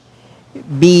church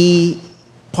be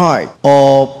part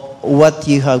of what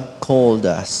you have called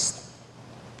us.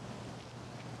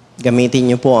 Gamitin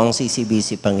niyo po ang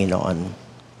CCBC, Panginoon.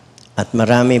 At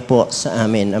marami po sa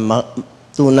amin ang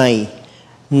tunay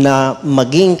na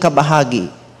maging kabahagi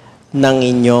ng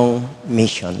inyong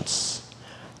missions.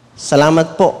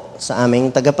 Salamat po sa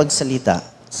aming tagapagsalita.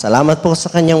 Salamat po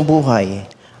sa kanyang buhay.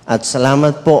 At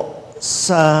salamat po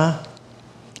sa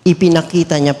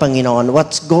ipinakita niya, Panginoon,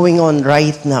 what's going on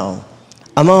right now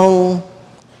among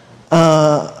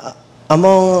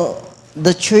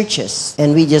the churches.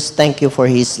 And we just thank you for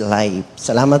his life.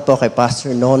 Salamat po kay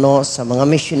Pastor Nono sa mga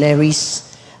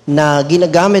missionaries na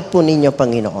ginagamit po ninyo,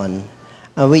 Panginoon.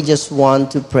 We just want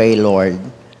to pray, Lord,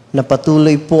 na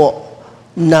patuloy po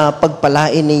na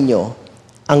pagpalain ninyo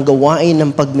ang gawain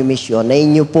ng pagmimisyon na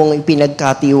inyo pong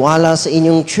ipinagkatiwala sa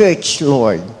inyong church,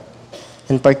 Lord.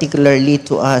 And particularly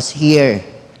to us here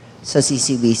sa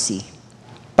CCBC.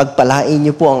 Pagpalain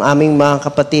niyo po ang aming mga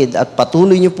kapatid at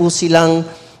patuloy niyo po silang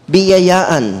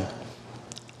biyayaan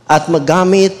at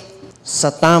magamit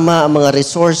sa tama ang mga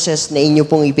resources na inyo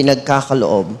pong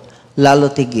ipinagkakaloob,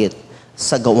 lalo tigit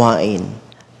sa gawain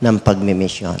ng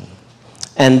pagmimisyon.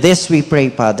 And this we pray,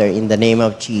 Father, in the name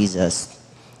of Jesus.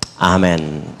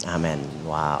 Amen. Amen.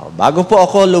 Wow. Bago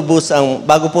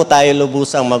po tayo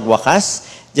lubusang magwakas,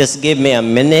 just give me a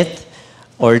minute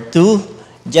or two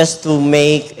just to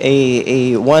make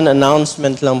a one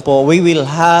announcement lang po. We will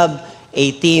have a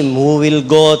team who will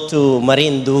go to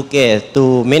Marinduque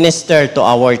to minister to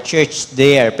our church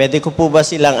there. Pwede ko po ba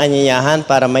silang anyayahan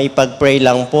para maipag-pray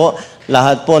lang po?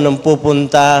 Lahat po nung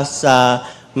pupunta sa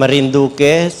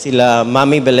Marinduque, sila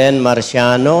Mami Belen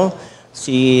Marciano,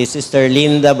 si Sister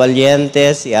Linda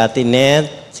Valiente, si Ate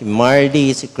Net, si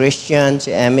Mardy, si Christian,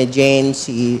 si Emmy Jane,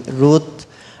 si Ruth,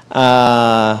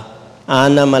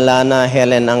 Ana Malana,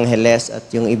 Helen Angeles,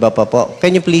 at yung iba pa po.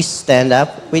 Can you please stand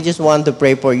up? We just want to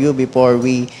pray for you before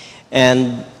we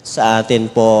end sa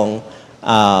atin pong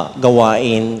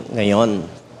gawain ngayon.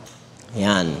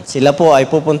 Yan. Sila po ay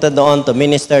pupunta doon to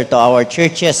minister to our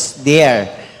churches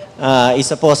there.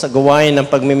 Isa po sa gawain ng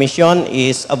pagmimisyon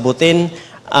is abutin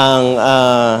ang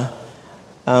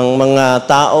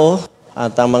mga tao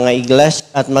at ang mga iglesia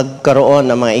at magkaroon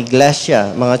ng mga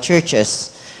iglesia, mga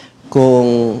churches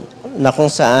kung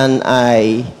saan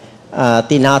ay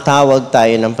tinatawag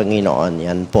tayo ng Panginoon.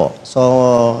 Yan po. So,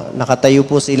 nakatayo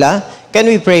po sila. Can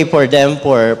we pray for them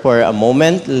for a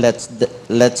moment?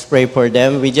 Let's pray for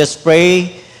them. We just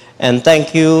pray and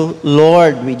thank you,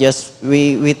 Lord.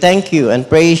 We thank you and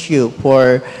praise you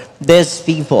for these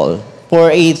people,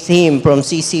 for a team from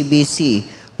CCBC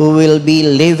who will be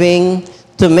living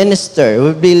to minister,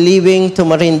 will be living to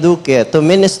Marinduque, to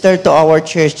minister to our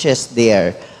churches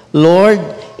there. Lord,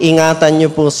 ingatan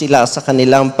niyo po sila sa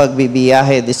kanilang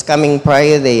pagbibiyahe this coming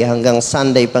Friday hanggang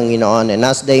Sunday, Panginoon. And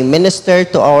as they minister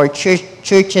to our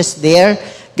churches there,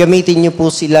 gamitin niyo po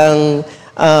silang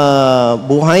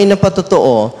buhay na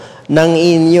patotoo ng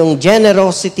inyong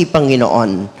generosity,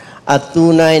 Panginoon. At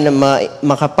tunay na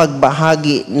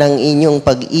makapagbahagi ng inyong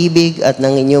pag-ibig at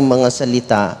ng inyong mga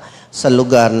salita sa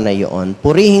lugar na iyon.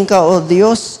 Purihin ka, O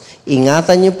Diyos.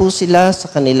 Ingatan niyo po sila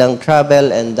sa kanilang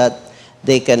travel and that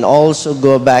they can also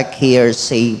go back here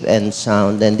safe and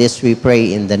sound. And this we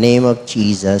pray in the name of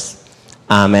Jesus.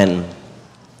 Amen.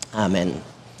 Amen.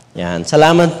 Yan.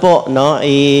 Salamat po, no?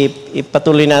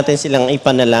 Ipatuloy natin silang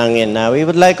ipanalangin. We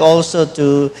would like also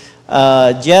to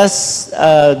just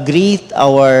greet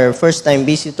our first-time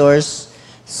visitors,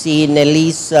 si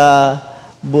Nelisa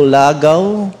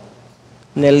Bulagaw.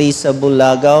 Nelisa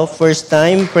Bulagaw, first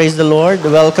time. Praise the Lord.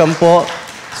 Welcome po.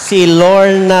 Si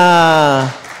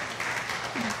Lorna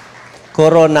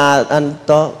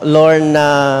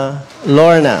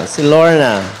si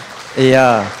Lorna.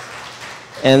 Yeah.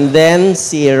 And then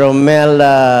si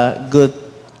Romela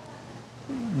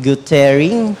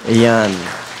Gutering. Ayan.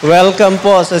 Welcome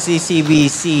po sa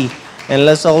CCBC. And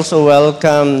let's also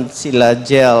welcome sila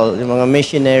Jel, yung mga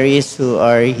missionaries who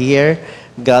are here.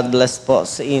 God bless po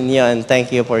sa inyo and thank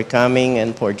you for coming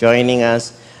and for joining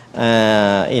us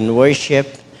in worship.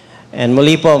 And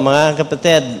muli po mga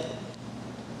kapatid,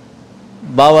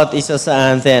 bawat isa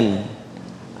sa atin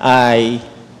ay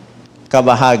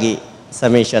kabahagi sa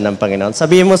mission ng Panginoon.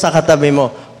 Sabihin mo sa katabi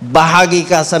mo, bahagi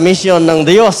ka sa mission ng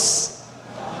Diyos.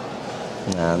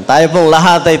 Tayo pong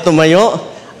lahat ay tumayo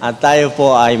at tayo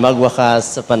po ay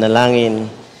magwakas sa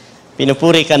panalangin.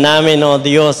 Pinupuri ka namin, O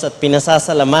Diyos, at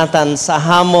pinasasalamatan sa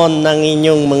hamon ng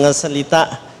inyong mga salita.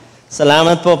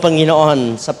 Salamat po,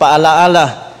 Panginoon, sa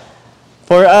paalaala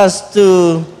for us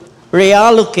to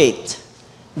reallocate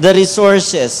the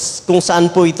resources kung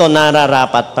saan po ito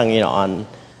nararapat, Panginoon,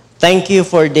 Thank you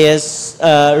for this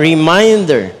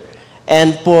reminder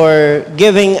and for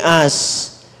giving us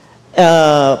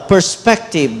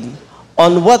perspective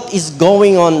on what is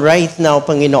going on right now,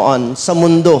 Panginoon, sa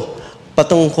mundo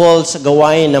patungkol sa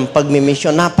gawain ng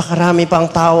pagmimisyon. Napakarami pang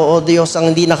tao, O Diyos, ang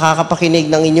hindi nakakapakinig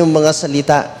ng inyong mga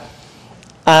salita.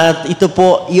 At ito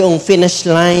po yung finish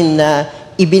line na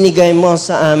ibinigay mo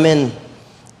sa amin,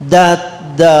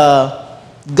 that the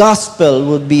gospel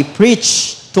would be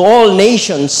preached to all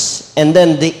nations and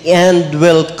then the end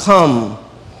will come.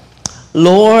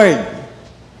 Lord,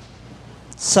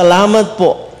 salamat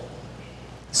po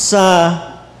sa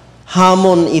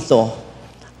hamon ito.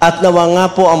 At nawa nga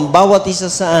po ang bawat isa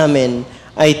sa amin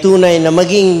ay tunay na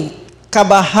maging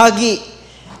kabahagi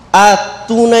at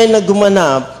tunay na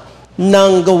gumanap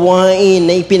ng gawain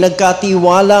na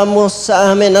ipinagkatiwala mo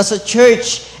sa amin as a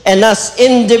church and as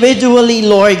individually,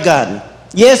 Lord God.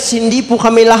 Yes, hindi po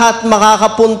kami lahat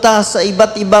makakapunta sa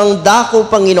iba't ibang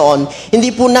dako, Panginoon. Hindi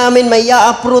po namin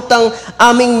maya-uproot ang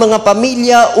aming mga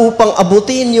pamilya upang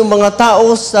abutin yung mga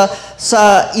tao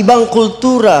sa ibang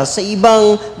kultura, sa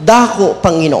ibang dako,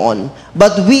 Panginoon.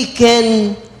 But we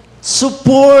can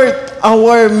support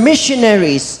our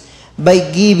missionaries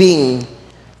by giving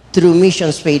through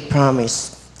Missions Faith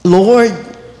Promise. Lord,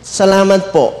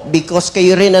 salamat po because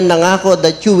kayo rin ang nangako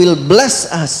that you will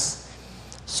bless us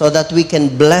so that we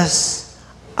can bless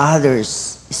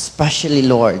others, especially,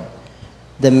 Lord,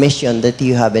 the mission that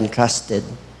you have entrusted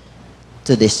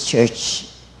to this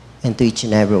church and to each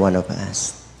and every one of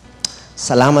us.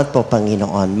 Salamat po,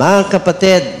 Panginoon. Mga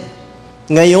kapatid,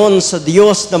 ngayon sa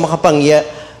Diyos na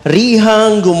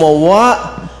makapangyarihang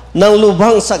gumawa ng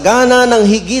lubhang sagana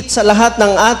ng higit sa lahat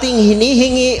ng ating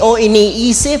hinihingi o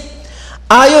iniisip,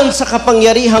 ayon sa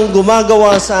kapangyarihang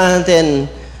gumagawa sa atin,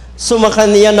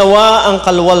 sumakanya nawa ang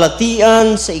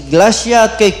kalwalatian sa iglesia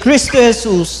at kay Kristo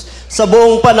Jesus sa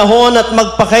buong panahon at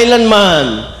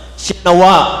magpakailanman. Siya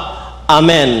nawa.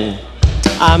 Amen.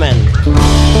 Amen.